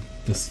did.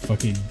 This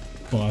fucking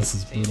boss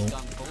is brutal.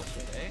 Done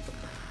bullshit, eh?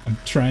 I'm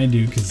trying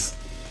to, cause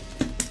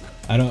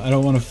I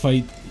don't want to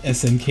fight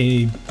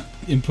SNK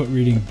input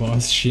reading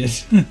boss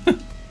shit.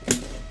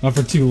 Not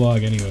for too long,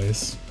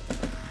 anyways.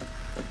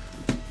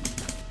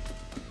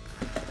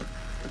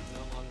 No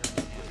longer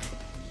in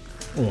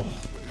hand. Oh,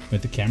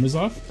 wait, the camera's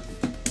off?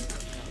 No,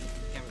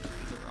 camera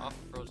screens are off,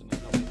 frozen,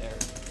 there's nobody there.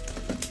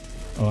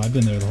 Oh, I've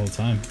been there the whole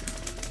time.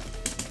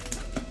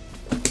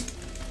 It's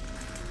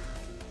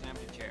an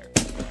empty chair.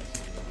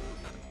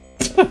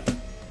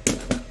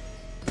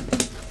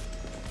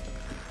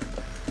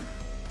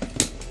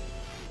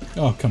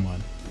 Oh, come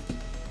on.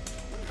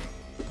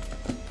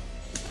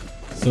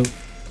 So,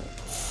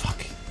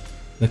 fuck.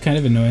 The kind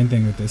of annoying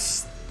thing with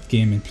this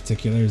game in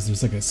particular is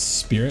there's like a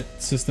spirit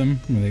system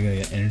where they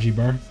get an energy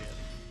bar,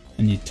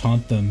 and you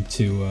taunt them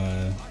to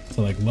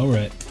like lower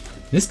it.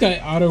 This guy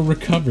auto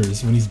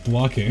recovers when he's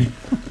blocking,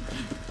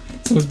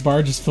 so his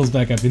bar just fills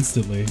back up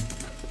instantly.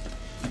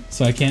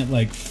 So I can't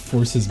like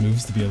force his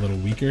moves to be a little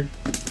weaker.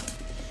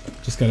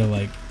 Just gotta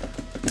like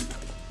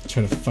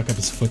try to fuck up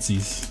his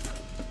footsies.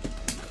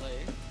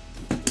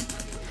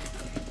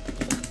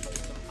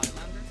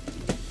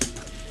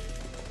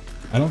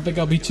 I don't think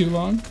I'll be too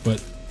long,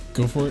 but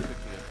go for it.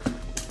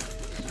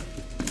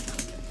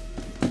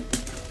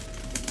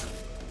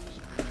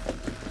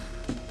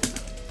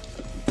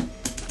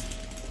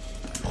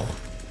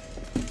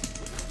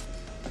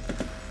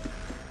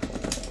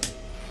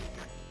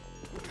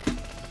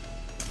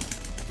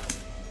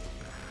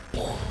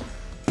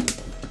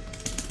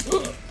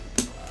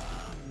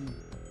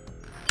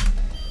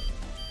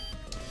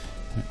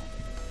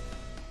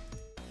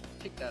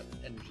 Take that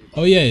energy.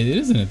 Oh yeah, it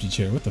is an empty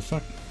chair. What the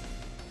fuck?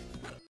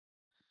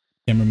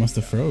 Camera must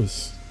have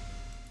froze.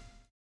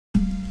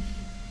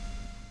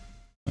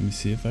 Let me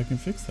see if I can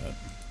fix that.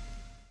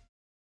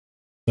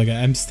 Like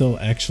I'm still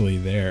actually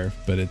there,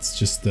 but it's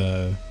just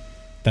that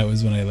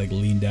was when I like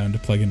leaned down to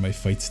plug in my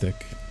fight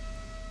stick.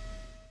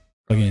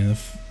 Plugging in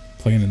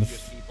the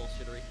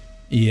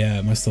yeah,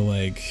 it must have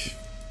like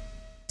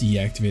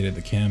deactivated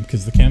the cam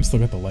because the cam still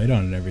got the light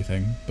on and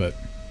everything. But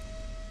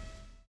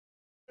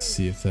let's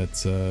see if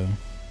that's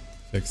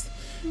fixed.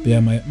 But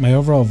yeah, my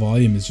overall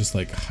volume is just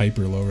like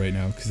hyper low right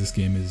now because this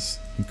game is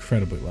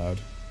incredibly loud.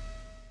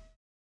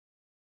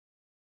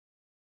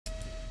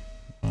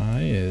 Why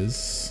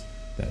is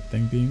that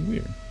thing being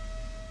weird?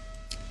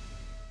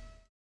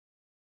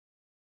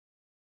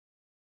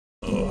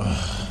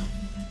 Ugh.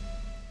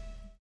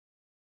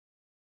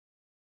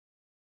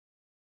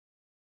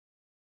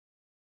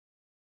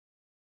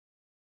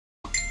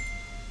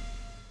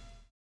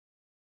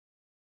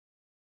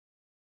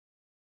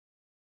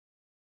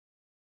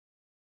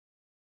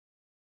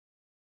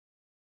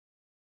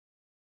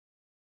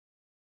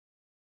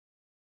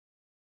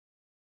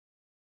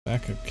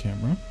 Backup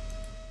camera.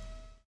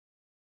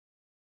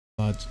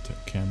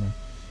 Logitech camera.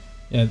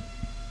 Yeah.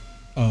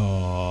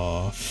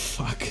 Oh,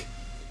 fuck.